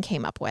Lolling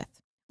came up with.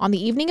 On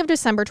the evening of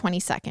December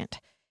 22nd,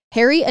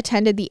 Harry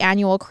attended the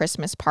annual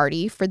Christmas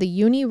party for the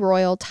Uni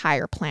Royal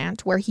Tire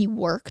Plant, where he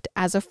worked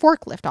as a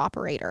forklift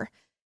operator.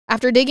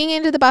 After digging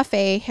into the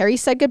buffet, Harry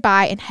said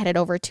goodbye and headed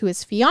over to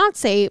his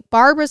fiancée,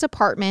 Barbara's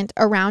apartment,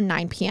 around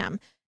 9 p.m.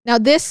 Now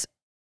this,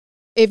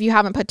 if you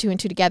haven't put two and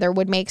two together,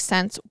 would make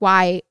sense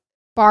why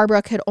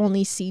Barbara could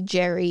only see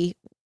Jerry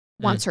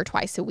once or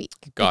twice a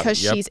week. Because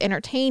she's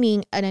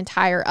entertaining an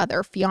entire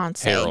other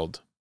fiancé.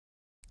 Harold.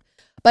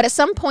 But at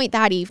some point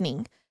that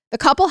evening, the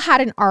couple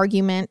had an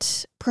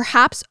argument,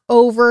 perhaps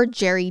over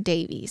Jerry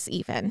Davies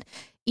even.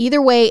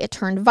 Either way, it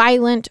turned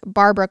violent.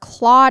 Barbara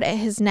clawed at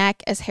his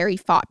neck as Harry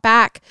fought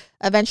back.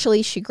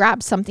 Eventually, she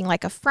grabbed something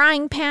like a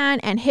frying pan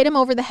and hit him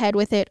over the head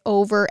with it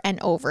over and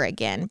over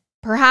again.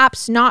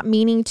 Perhaps not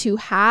meaning to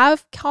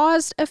have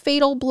caused a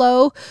fatal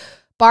blow,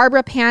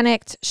 Barbara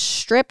panicked,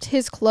 stripped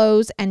his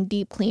clothes, and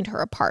deep cleaned her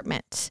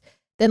apartment.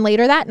 Then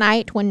later that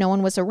night, when no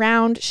one was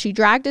around, she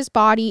dragged his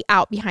body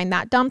out behind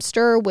that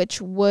dumpster,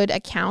 which would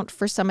account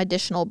for some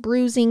additional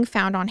bruising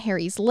found on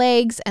Harry's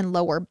legs and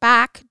lower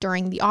back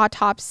during the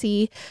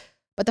autopsy.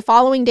 But the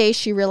following day,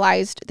 she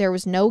realized there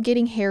was no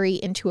getting Harry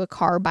into a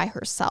car by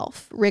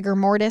herself. Rigor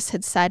mortis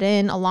had set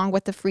in, along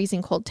with the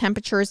freezing cold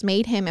temperatures,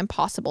 made him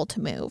impossible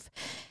to move.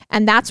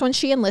 And that's when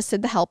she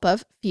enlisted the help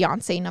of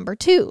fiancé number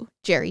 2,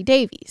 Jerry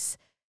Davies.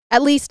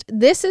 At least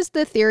this is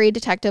the theory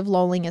Detective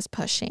Lolling is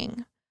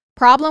pushing.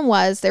 Problem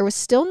was, there was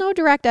still no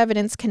direct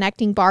evidence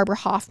connecting Barbara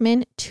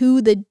Hoffman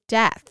to the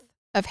death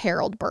of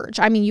Harold Burge.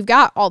 I mean, you've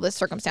got all this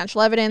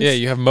circumstantial evidence. Yeah,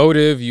 you have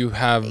motive, you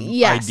have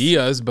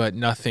ideas, but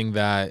nothing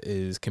that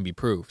can be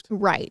proved.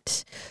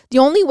 Right. The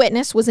only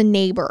witness was a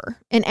neighbor,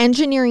 an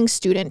engineering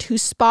student who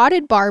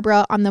spotted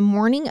Barbara on the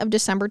morning of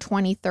December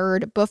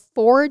 23rd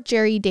before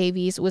Jerry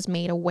Davies was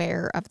made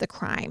aware of the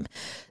crime.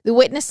 The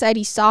witness said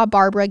he saw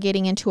Barbara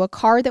getting into a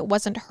car that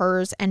wasn't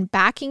hers and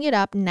backing it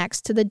up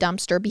next to the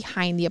dumpster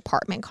behind the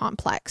apartment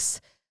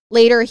complex.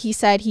 Later, he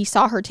said he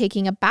saw her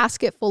taking a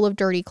basket full of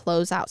dirty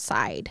clothes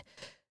outside.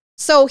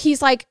 So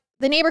he's like,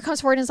 the neighbor comes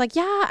forward and is like,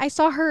 yeah, I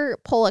saw her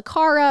pull a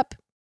car up.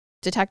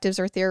 Detectives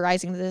are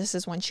theorizing that this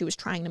is when she was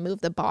trying to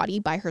move the body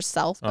by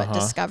herself, but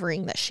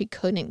discovering that she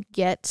couldn't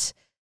get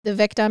the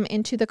victim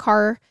into the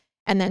car.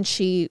 And then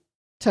she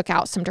took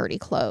out some dirty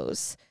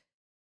clothes.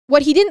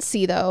 What he didn't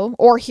see, though,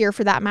 or hear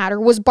for that matter,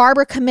 was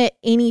Barbara commit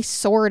any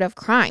sort of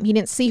crime. He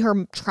didn't see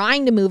her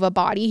trying to move a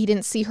body. He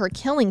didn't see her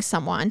killing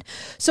someone.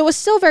 So it was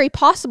still very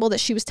possible that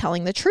she was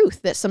telling the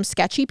truth, that some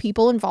sketchy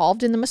people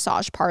involved in the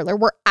massage parlor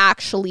were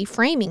actually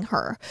framing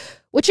her,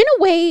 which in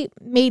a way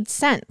made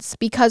sense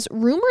because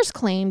rumors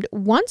claimed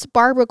once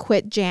Barbara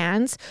quit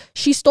Jan's,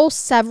 she stole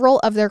several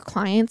of their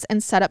clients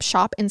and set up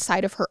shop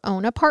inside of her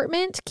own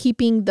apartment,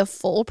 keeping the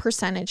full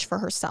percentage for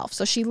herself.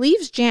 So she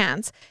leaves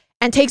Jan's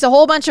and takes a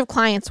whole bunch of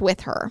clients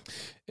with her.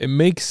 It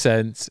makes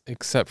sense,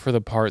 except for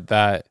the part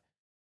that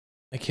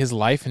like his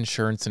life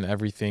insurance and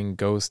everything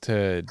goes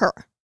to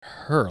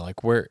her.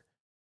 Like where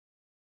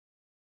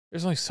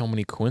there's only so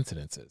many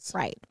coincidences.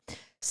 Right.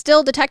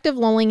 Still, Detective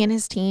Lolling and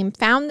his team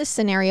found this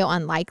scenario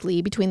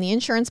unlikely. Between the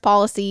insurance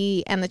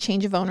policy and the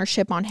change of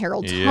ownership on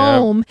Harold's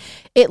home,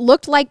 it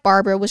looked like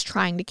Barbara was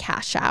trying to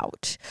cash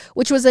out,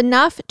 which was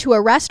enough to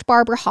arrest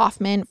Barbara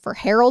Hoffman for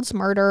Harold's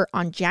murder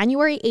on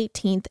January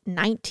 18th,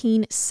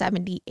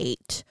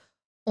 1978,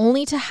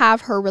 only to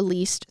have her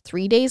released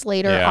 3 days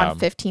later on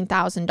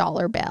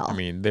 $15,000 bail. I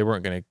mean, they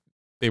weren't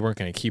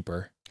gonna keep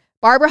her.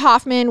 Barbara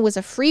Hoffman was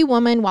a free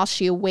woman while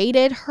she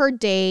awaited her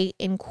day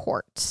in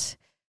court.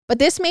 But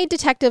this made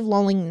Detective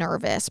Lolling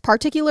nervous,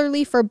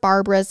 particularly for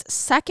Barbara's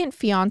second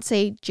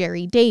fiance,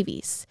 Jerry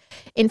Davies.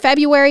 In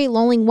February,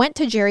 Lolling went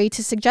to Jerry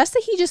to suggest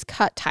that he just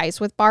cut ties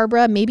with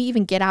Barbara, maybe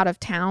even get out of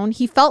town.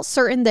 He felt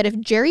certain that if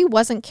Jerry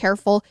wasn't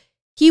careful,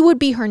 he would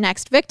be her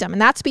next victim.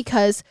 And that's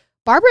because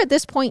Barbara at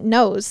this point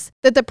knows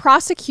that the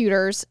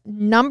prosecutor's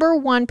number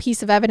one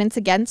piece of evidence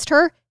against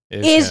her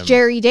is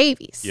Jerry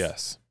Davies.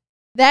 Yes.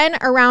 Then,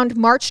 around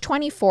March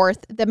 24th,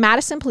 the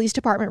Madison Police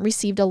Department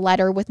received a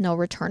letter with no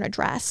return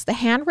address. The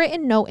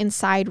handwritten note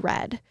inside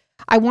read,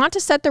 "I want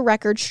to set the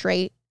record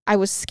straight. I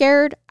was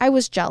scared. I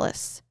was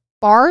jealous.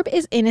 Barb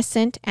is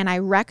innocent, and I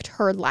wrecked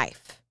her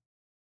life."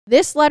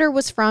 This letter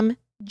was from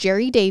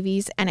Jerry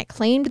Davies, and it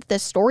claimed that the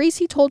stories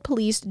he told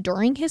police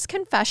during his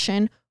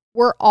confession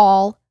were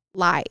all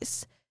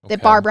lies. Okay.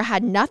 That Barbara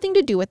had nothing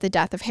to do with the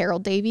death of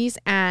Harold Davies,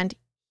 and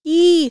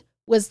he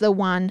was the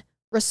one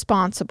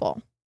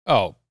responsible.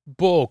 Oh.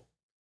 Bull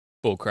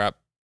crap.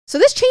 So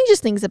this changes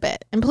things a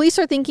bit, and police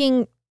are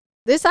thinking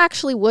this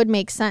actually would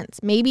make sense.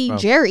 Maybe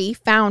Jerry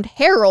found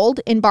Harold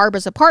in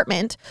Barbara's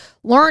apartment,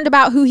 learned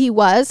about who he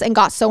was, and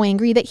got so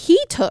angry that he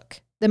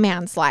took the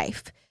man's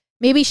life.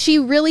 Maybe she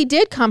really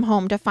did come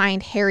home to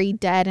find Harry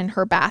dead in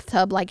her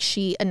bathtub like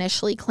she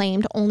initially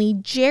claimed, only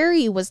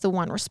Jerry was the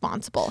one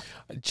responsible.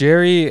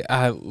 Jerry,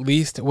 at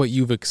least what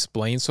you've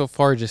explained so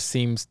far, just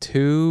seems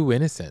too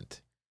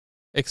innocent.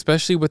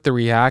 Especially with the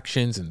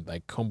reactions and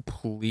like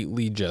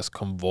completely just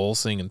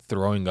convulsing and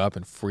throwing up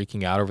and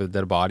freaking out over the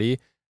dead body.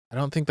 I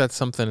don't think that's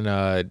something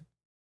a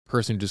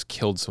person who just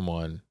killed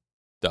someone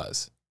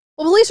does.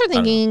 Well, police are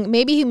thinking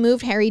maybe he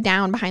moved Harry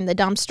down behind the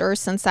dumpster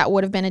since that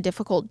would have been a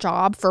difficult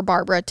job for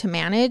Barbara to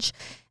manage.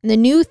 And the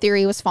new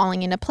theory was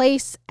falling into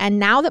place. And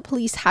now that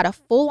police had a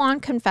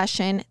full-on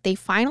confession, they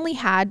finally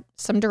had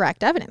some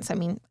direct evidence. I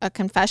mean, a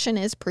confession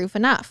is proof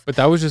enough. But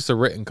that was just a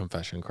written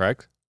confession,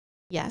 correct?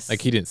 Yes.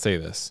 Like he didn't say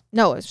this.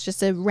 No, it was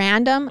just a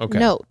random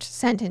note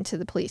sent into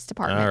the police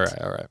department.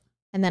 All right.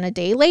 And then a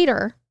day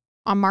later,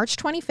 on March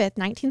 25th,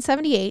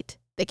 1978,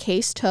 the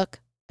case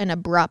took an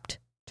abrupt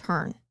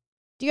turn.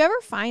 Do you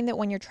ever find that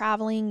when you're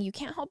traveling, you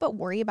can't help but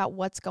worry about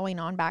what's going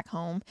on back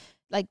home?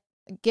 Like,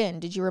 again,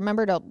 did you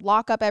remember to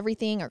lock up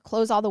everything or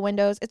close all the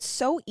windows? It's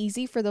so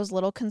easy for those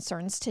little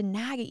concerns to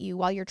nag at you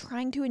while you're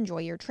trying to enjoy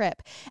your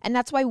trip. And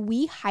that's why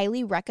we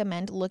highly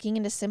recommend looking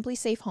into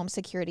SimpliSafe Home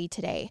Security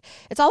today.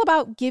 It's all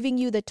about giving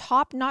you the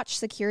top-notch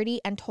security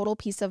and total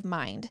peace of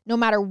mind, no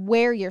matter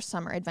where your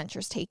summer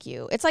adventures take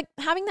you. It's like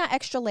having that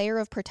extra layer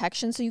of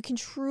protection so you can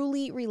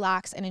truly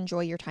relax and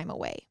enjoy your time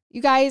away.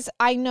 You guys,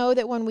 I know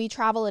that when we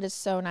travel, it is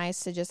so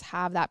nice to just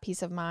have that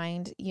peace of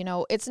mind. You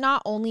know, it's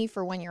not only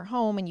for when you're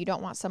home and you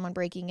don't want someone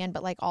breaking in,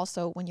 but like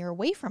also when you're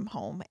away from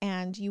home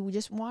and you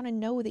just want to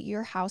know that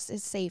your house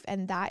is safe.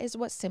 And that is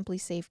what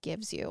SimpliSafe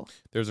gives you.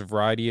 There's a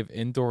variety of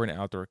indoor and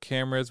outdoor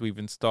cameras we've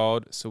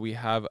installed, so we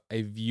have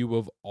a view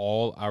of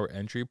all our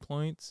entry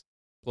points.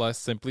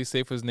 Plus,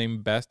 SimpliSafe was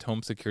named Best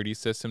Home Security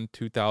System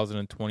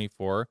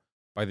 2024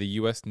 by the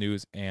U.S.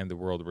 News and the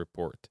World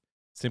Report.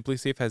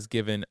 SimpliSafe has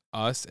given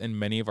us and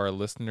many of our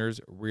listeners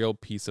real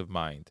peace of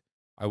mind.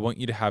 I want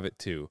you to have it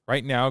too.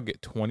 Right now,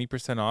 get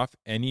 20% off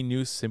any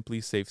new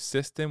SimpliSafe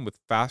system with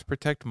Fast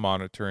Protect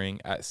monitoring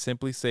at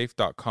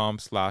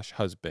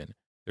simplisafe.com/husband.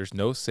 There's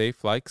no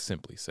safe like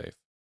SimpliSafe.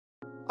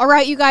 All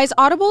right, you guys,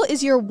 Audible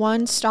is your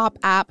one-stop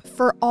app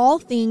for all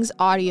things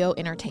audio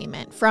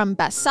entertainment, from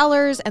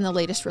bestsellers and the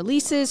latest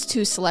releases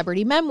to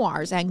celebrity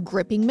memoirs and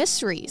gripping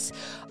mysteries.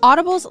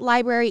 Audible's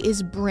library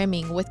is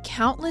brimming with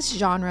countless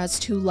genres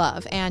to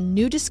love and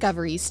new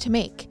discoveries to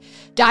make.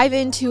 Dive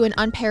into an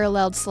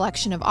unparalleled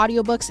selection of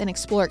audiobooks and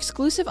explore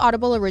exclusive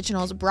Audible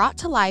originals brought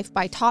to life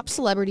by top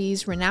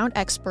celebrities, renowned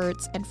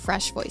experts, and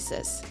fresh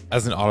voices.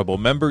 As an Audible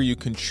member, you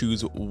can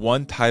choose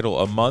one title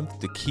a month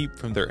to keep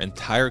from their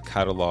entire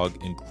catalog,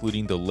 including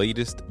including the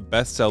latest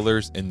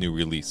bestsellers and new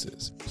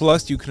releases.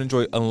 Plus, you can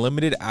enjoy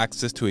unlimited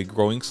access to a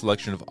growing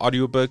selection of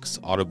audiobooks,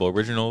 Audible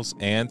originals,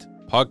 and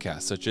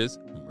podcasts such as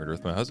Murder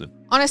with My Husband.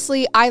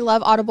 Honestly, I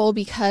love Audible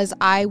because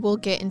I will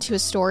get into a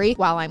story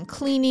while I'm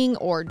cleaning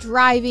or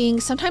driving.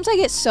 Sometimes I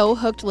get so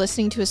hooked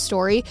listening to a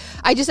story,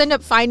 I just end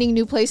up finding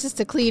new places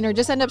to clean or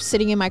just end up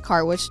sitting in my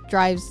car, which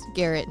drives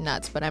Garrett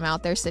nuts, but I'm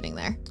out there sitting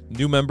there.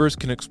 New members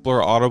can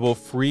explore Audible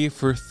free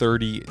for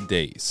 30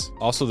 days.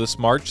 Also, this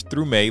March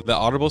through May, let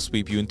Audible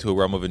sweep you into a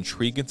realm of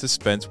intrigue and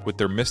suspense with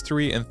their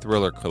mystery and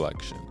thriller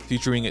collection,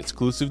 featuring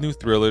exclusive new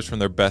thrillers from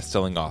their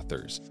best-selling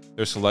authors.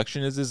 Their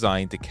selection is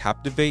designed to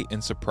captivate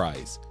and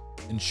surprise,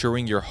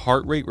 ensuring your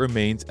heart rate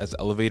remains as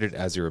elevated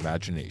as your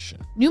imagination.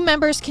 New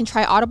members can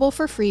try Audible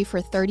for free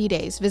for 30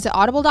 days. Visit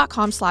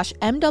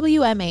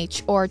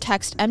audible.com/MWMH or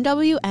text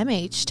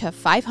MWMH to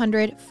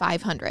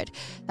 500-500.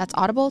 That's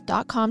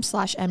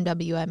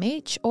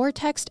audible.com/MWMH or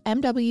text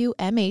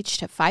MWMH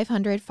to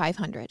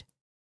 500-500.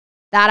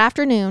 That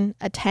afternoon,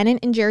 a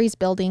tenant in Jerry's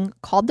building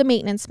called the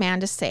maintenance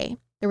man to say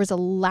there was a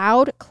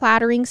loud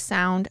clattering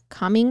sound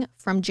coming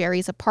from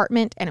Jerry's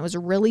apartment and it was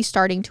really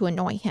starting to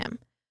annoy him.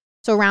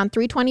 So around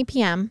 3:20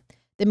 p.m.,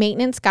 the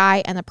maintenance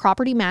guy and the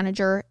property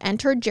manager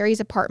entered Jerry's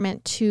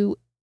apartment to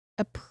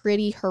a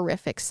pretty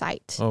horrific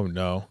sight. Oh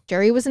no.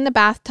 Jerry was in the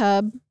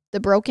bathtub,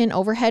 the broken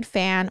overhead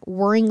fan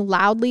whirring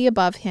loudly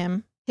above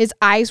him. His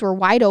eyes were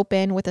wide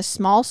open with a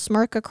small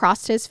smirk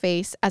across his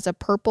face as a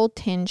purple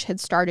tinge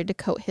had started to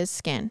coat his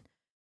skin.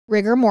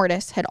 Rigor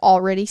mortis had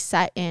already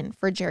set in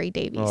for Jerry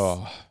Davies.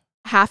 Oh.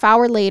 Half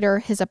hour later,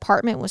 his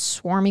apartment was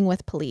swarming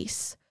with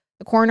police.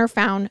 The coroner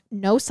found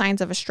no signs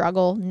of a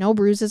struggle, no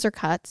bruises or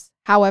cuts.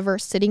 However,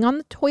 sitting on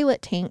the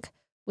toilet tank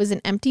was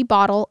an empty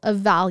bottle of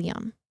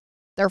Valium.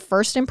 Their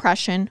first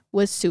impression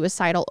was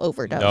suicidal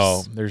overdose.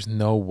 No, there's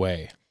no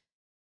way.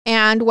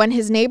 And when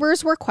his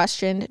neighbors were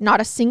questioned, not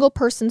a single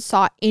person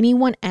saw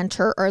anyone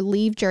enter or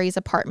leave Jerry's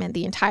apartment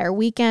the entire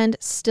weekend.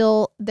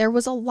 Still, there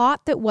was a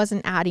lot that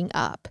wasn't adding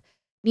up.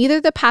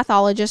 Neither the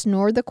pathologist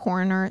nor the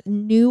coroner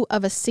knew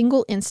of a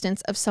single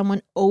instance of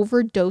someone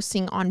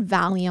overdosing on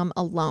Valium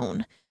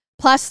alone.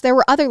 Plus, there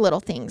were other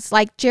little things,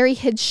 like Jerry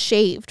had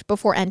shaved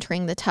before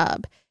entering the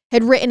tub,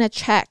 had written a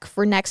check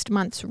for next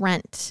month's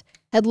rent,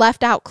 had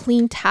left out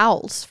clean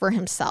towels for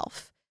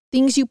himself.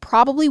 Things you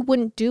probably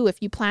wouldn't do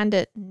if you planned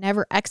to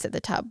never exit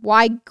the tub.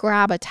 Why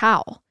grab a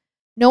towel?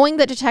 Knowing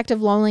that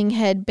Detective Lolling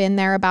had been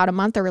there about a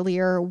month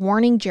earlier,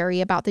 warning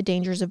Jerry about the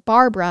dangers of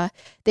Barbara,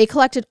 they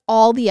collected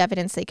all the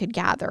evidence they could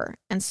gather.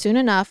 And soon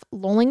enough,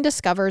 Lolling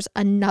discovers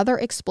another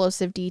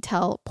explosive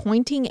detail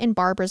pointing in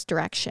Barbara's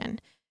direction.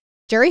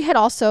 Jerry had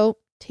also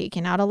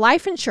taken out a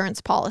life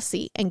insurance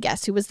policy, and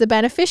guess who was the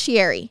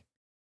beneficiary?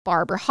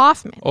 Barbara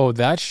Hoffman. Oh,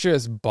 that's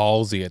just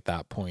ballsy at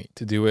that point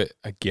to do it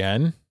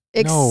again.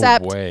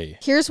 Except, no way.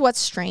 Here's what's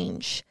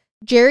strange.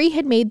 Jerry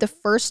had made the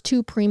first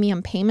 2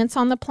 premium payments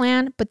on the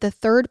plan, but the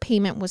third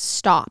payment was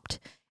stopped,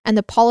 and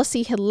the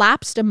policy had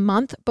lapsed a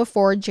month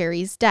before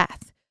Jerry's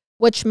death,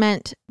 which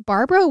meant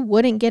Barbara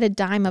wouldn't get a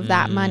dime of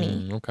that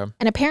money. Okay.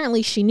 And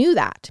apparently she knew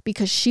that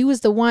because she was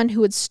the one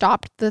who had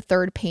stopped the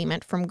third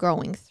payment from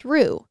going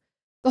through.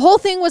 The whole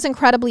thing was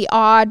incredibly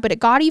odd, but it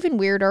got even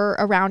weirder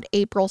around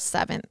April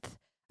 7th.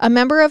 A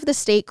member of the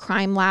state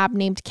crime lab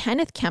named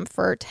Kenneth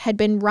Kempfert had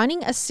been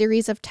running a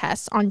series of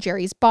tests on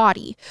Jerry's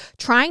body,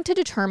 trying to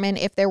determine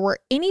if there were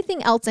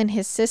anything else in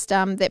his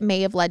system that may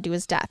have led to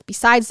his death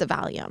besides the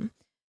Valium.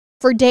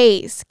 For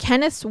days,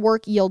 Kenneth's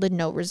work yielded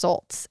no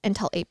results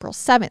until April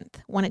 7th,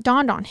 when it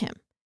dawned on him.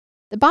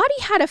 The body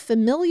had a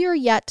familiar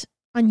yet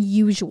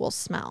unusual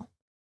smell.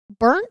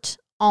 Burnt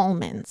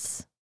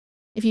almonds.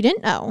 If you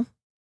didn't know,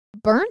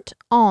 burnt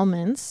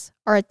almonds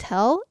are a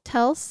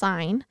telltale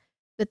sign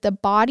that the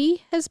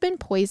body has been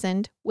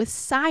poisoned with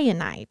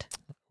cyanide.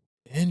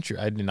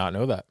 I did not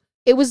know that.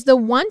 It was the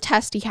one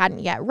test he hadn't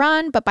yet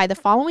run, but by the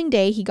following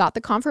day, he got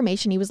the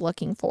confirmation he was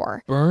looking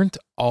for. Burnt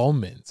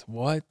almonds.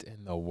 What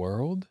in the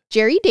world?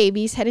 Jerry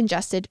Davies had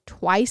ingested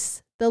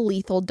twice the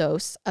lethal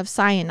dose of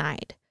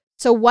cyanide.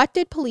 So what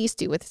did police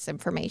do with this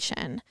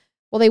information?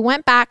 Well, they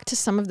went back to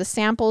some of the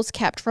samples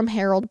kept from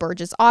Harold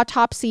Burge's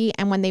autopsy,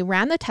 and when they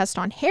ran the test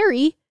on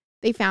Harry,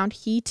 they found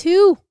he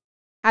too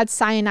had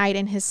cyanide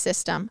in his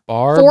system.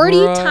 Barbara, 40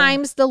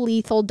 times the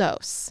lethal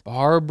dose.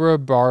 Barbara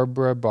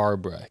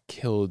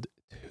killed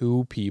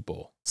 2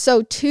 people.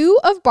 So 2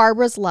 of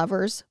Barbara's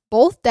lovers,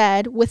 both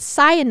dead with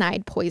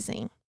cyanide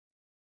poisoning.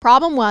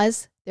 Problem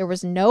was, there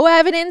was no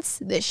evidence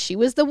that she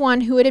was the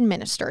one who had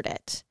administered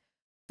it.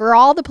 For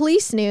all the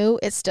police knew,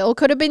 it still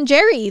could have been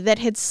Jerry that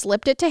had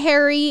slipped it to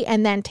Harry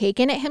and then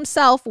taken it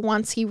himself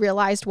once he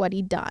realized what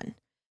he'd done.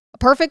 A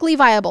perfectly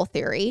viable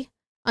theory,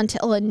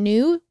 until a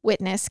new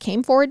witness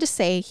came forward to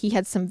say he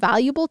had some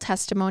valuable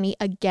testimony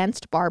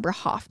against Barbara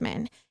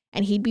Hoffman,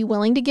 and he'd be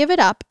willing to give it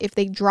up if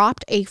they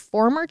dropped a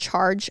former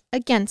charge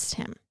against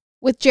him.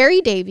 With Jerry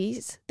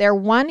Davies, their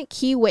one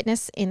key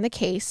witness in the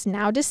case,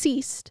 now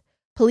deceased,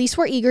 police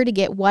were eager to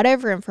get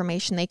whatever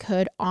information they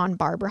could on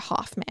Barbara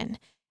Hoffman.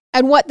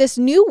 And what this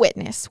new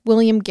witness,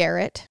 William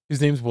Garrett...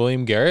 His name's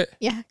William Garrett?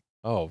 Yeah.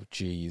 Oh,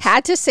 geez.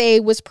 had to say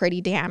was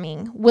pretty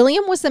damning.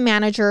 William was the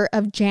manager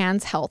of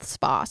Jan's Health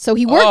Spa, so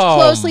he worked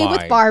closely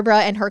with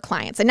Barbara and her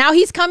clients. And now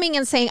he's coming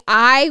and saying,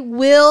 I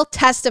will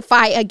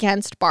testify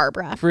against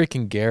Barbara.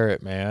 Freaking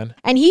Garrett, man.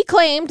 And he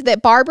claimed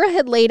that Barbara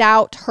had laid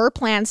out her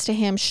plans to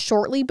him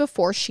shortly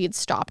before she had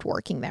stopped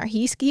working there.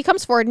 He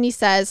comes forward and he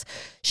says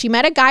she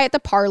met a guy at the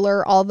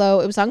parlor,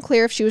 although it was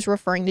unclear if she was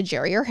referring to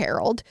Jerry or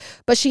Harold,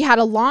 but she had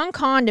a long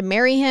con to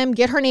marry him,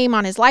 get her name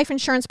on his life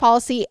insurance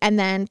policy, and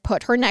then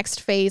put her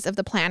next phase of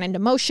the plan into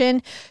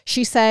motion.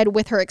 She said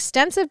with her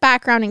extensive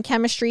background in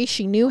chemistry,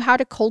 she knew how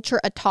to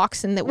culture a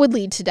toxin that would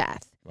lead to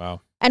death.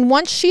 Wow. And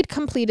once she'd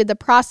completed the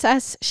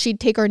process, she'd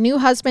take her new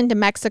husband to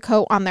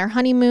Mexico on their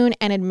honeymoon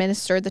and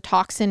administer the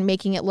toxin,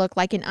 making it look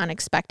like an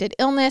unexpected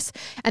illness.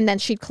 And then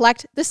she'd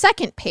collect the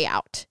second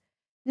payout.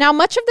 Now,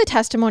 much of the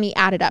testimony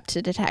added up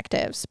to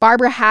detectives.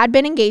 Barbara had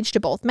been engaged to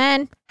both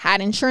men,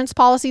 had insurance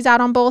policies out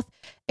on both,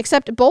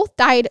 except both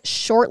died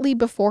shortly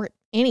before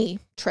any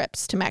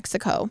trips to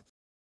Mexico.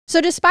 So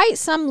despite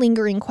some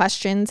lingering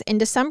questions, in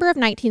December of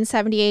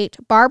 1978,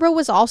 Barbara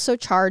was also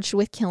charged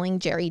with killing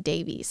Jerry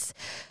Davies.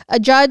 A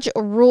judge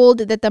ruled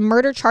that the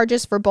murder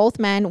charges for both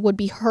men would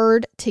be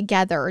heard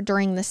together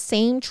during the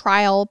same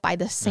trial by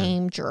the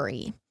same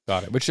jury.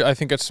 Got it, which I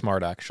think it's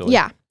smart, actually.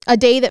 Yeah, a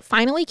day that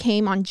finally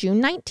came on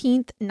June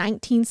 19th,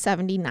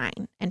 1979.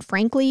 And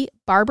frankly,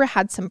 Barbara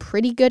had some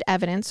pretty good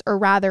evidence, or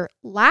rather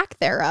lack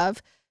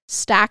thereof,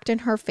 stacked in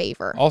her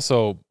favor.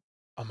 Also,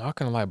 I'm not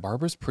going to lie,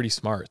 Barbara's pretty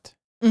smart.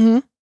 Mm-hmm.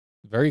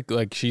 Very,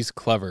 she's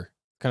clever.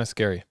 Kind of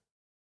scary.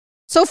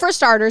 So for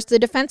starters, the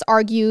defense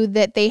argued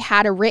that they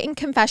had a written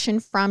confession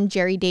from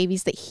Jerry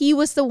Davies that he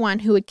was the one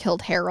who had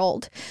killed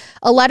Harold.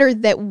 A letter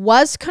that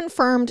was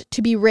confirmed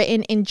to be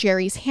written in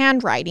Jerry's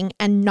handwriting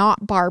and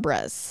not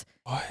Barbara's.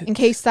 What? In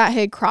case that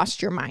had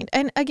crossed your mind.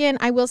 And again,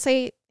 I will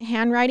say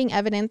handwriting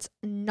evidence,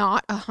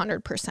 not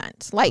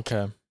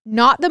 100%.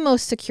 Not the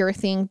most secure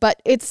thing,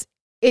 but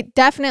it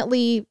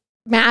definitely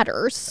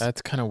matters.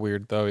 That's kind of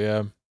weird though,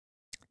 yeah.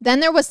 Then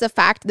there was the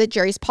fact that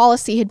Jerry's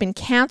policy had been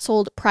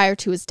canceled prior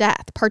to his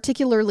death,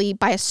 particularly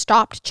by a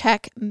stopped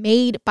check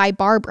made by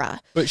Barbara.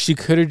 But she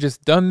could have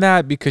just done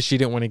that because she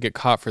didn't want to get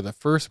caught for the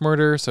first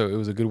murder, so it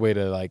was a good way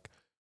to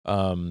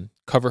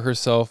cover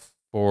herself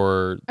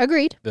for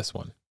this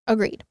one.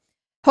 Agreed.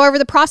 However,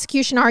 the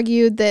prosecution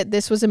argued that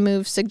this was a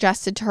move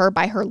suggested to her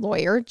by her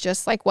lawyer,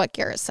 just like what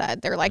Garrett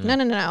said. They're like,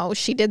 no,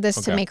 she did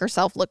this to make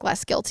herself look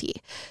less guilty.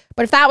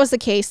 But if that was the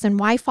case, then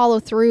why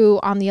follow through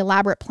on the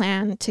elaborate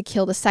plan to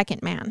kill the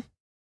second man?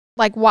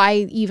 Why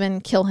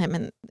even kill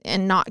him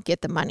and not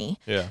get the money?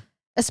 Yeah.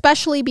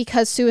 Especially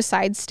because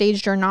suicide,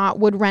 staged or not,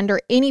 would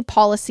render any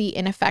policy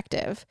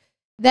ineffective.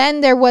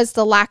 Then there was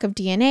the lack of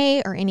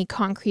DNA or any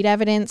concrete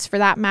evidence, for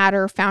that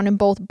matter, found in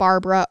both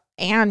Barbara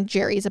and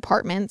Jerry's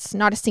apartments.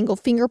 Not a single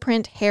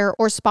fingerprint, hair,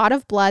 or spot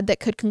of blood that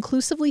could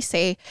conclusively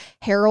say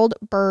Harold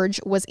Burge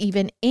was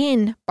even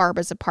in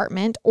Barbara's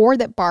apartment, or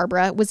that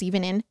Barbara was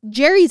even in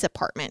Jerry's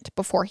apartment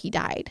before he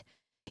died.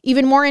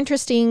 Even more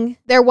interesting,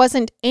 there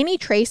wasn't any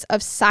trace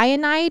of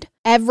cyanide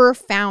ever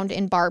found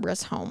in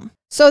Barbara's home.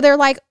 So they're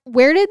like,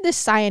 where did this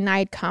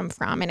cyanide come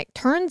from? And it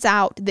turns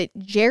out that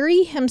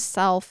Jerry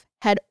himself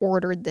had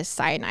ordered this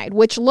cyanide,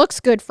 which looks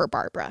good for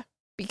Barbara,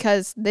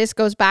 because this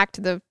goes back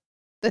to the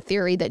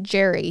theory that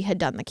Jerry had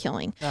done the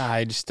killing.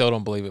 I just still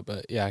don't believe it,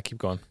 but yeah, keep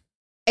going.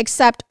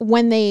 Except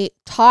when they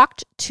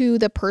talked to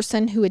the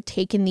person who had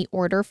taken the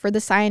order for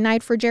the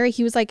cyanide for Jerry,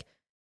 he was like,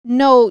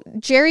 no,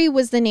 Jerry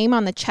was the name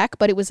on the check,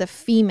 but it was a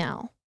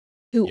female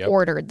who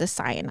ordered the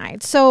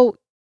cyanide. So,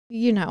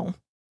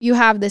 you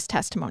have this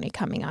testimony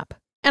coming up.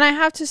 And I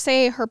have to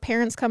say, her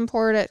parents come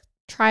forward at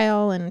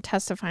trial and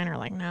testify and are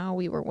like, no,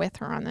 we were with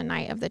her on the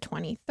night of the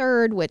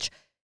 23rd, which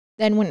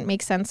then wouldn't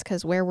make sense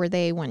because where were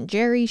they when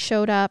Jerry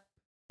showed up?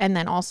 And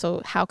then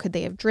also, how could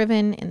they have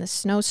driven in the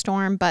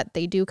snowstorm? But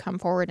they do come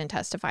forward and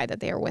testify that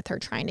they were with her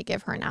trying to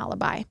give her an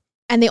alibi.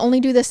 And they only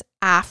do this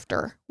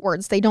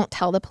afterwards. They don't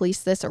tell the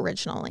police this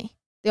originally.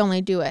 They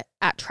only do it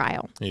at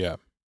trial. Yeah.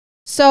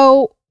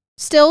 So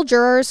still,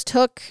 jurors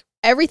took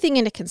everything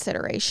into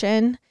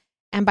consideration.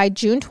 And by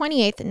June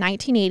 28th,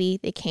 1980,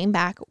 they came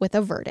back with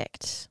a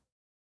verdict.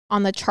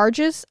 On the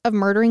charges of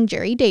murdering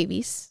Jerry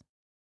Davies,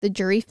 the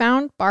jury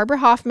found Barbara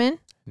Hoffman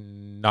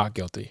not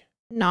guilty.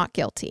 Not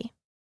guilty.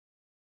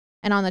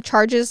 And on the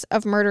charges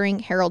of murdering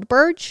Harold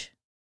Burge,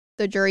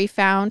 the jury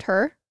found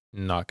her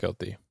not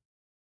guilty.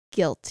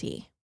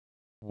 Guilty.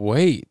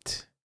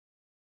 Wait.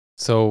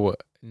 So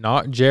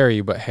not Jerry,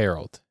 but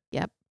Harold.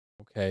 Yep.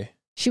 Okay.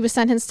 She was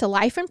sentenced to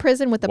life in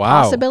prison with the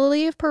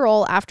possibility of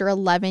parole after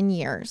 11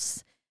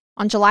 years.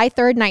 On July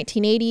 3rd,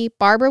 1980,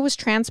 Barbara was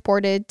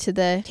transported to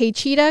the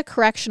Taycheedah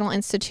Correctional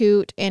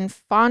Institute in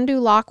Fond du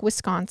Lac,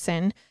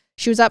 Wisconsin.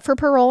 She was up for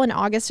parole in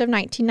August of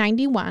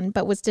 1991,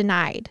 but was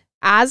denied.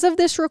 As of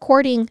this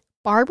recording,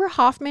 Barbara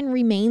Hoffman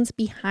remains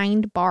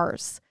behind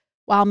bars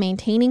while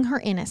maintaining her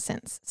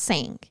innocence,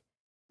 saying,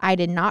 "I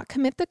did not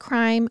commit the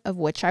crime of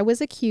which I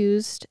was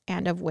accused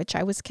and of which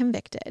I was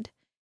convicted."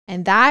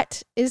 And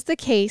that is the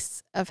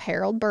case of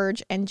Harold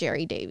Burge and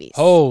Jerry Davies.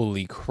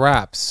 Holy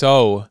crap.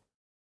 So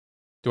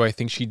Do I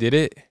think she did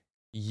it?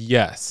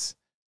 Yes.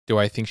 Do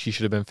I think she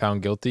should have been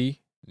found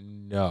guilty?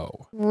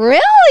 No.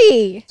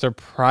 Really?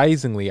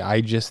 Surprisingly,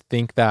 I just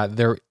think that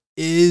there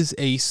is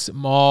a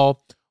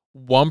small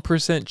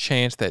 1%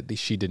 chance that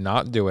she did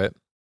not do it.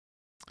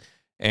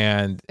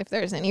 And if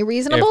there's any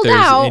reasonable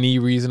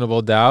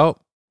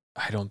doubt,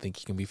 I don't think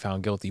he can be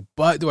found guilty.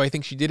 But do I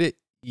think she did it?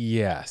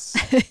 Yes.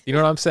 You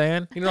know what I'm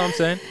saying?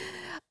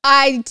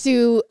 I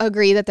do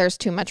agree that there's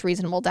too much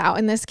reasonable doubt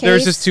in this case.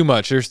 There's just too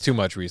much. There's too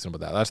much reasonable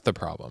doubt. That's the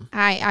problem.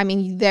 I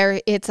mean,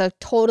 it's a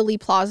totally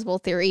plausible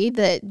theory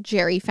that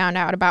Jerry found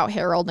out about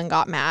Harold and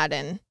got mad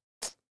and,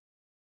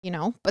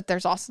 but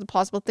there's also the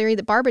plausible theory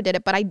that Barbara did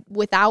it. But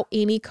without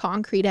any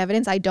concrete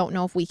evidence, I don't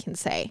know if we can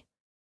say.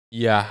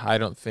 Yeah, I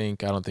don't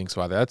think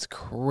so either. That's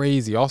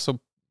crazy. Also,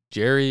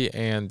 Jerry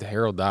and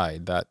Harold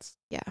died. That's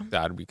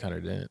sad. We kind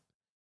of didn't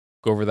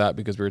go over that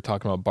because we were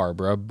talking about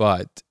Barbara,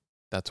 but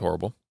that's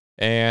horrible.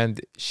 And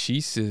she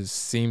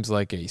seems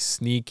like a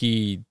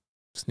sneaky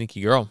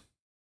girl.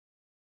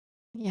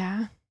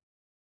 Yeah.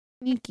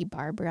 Sneaky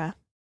Barbara.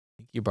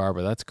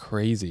 That's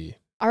crazy.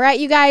 All right,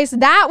 you guys,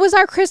 that was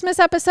our Christmas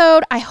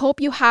episode. I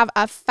hope you have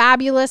a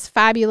fabulous,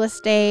 fabulous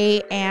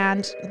day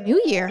and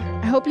New Year.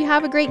 I hope you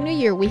have a great New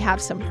Year. We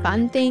have some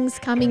fun things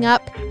coming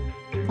up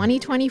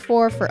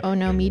 2024 for Oh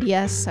No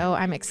Media, so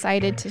I'm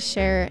excited to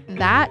share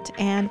that,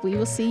 and we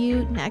will see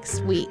you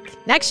next week.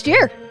 Next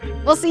year.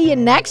 We'll see you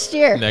next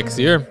year. Next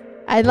year.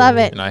 I love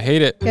it. And I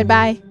hate it.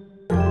 Goodbye.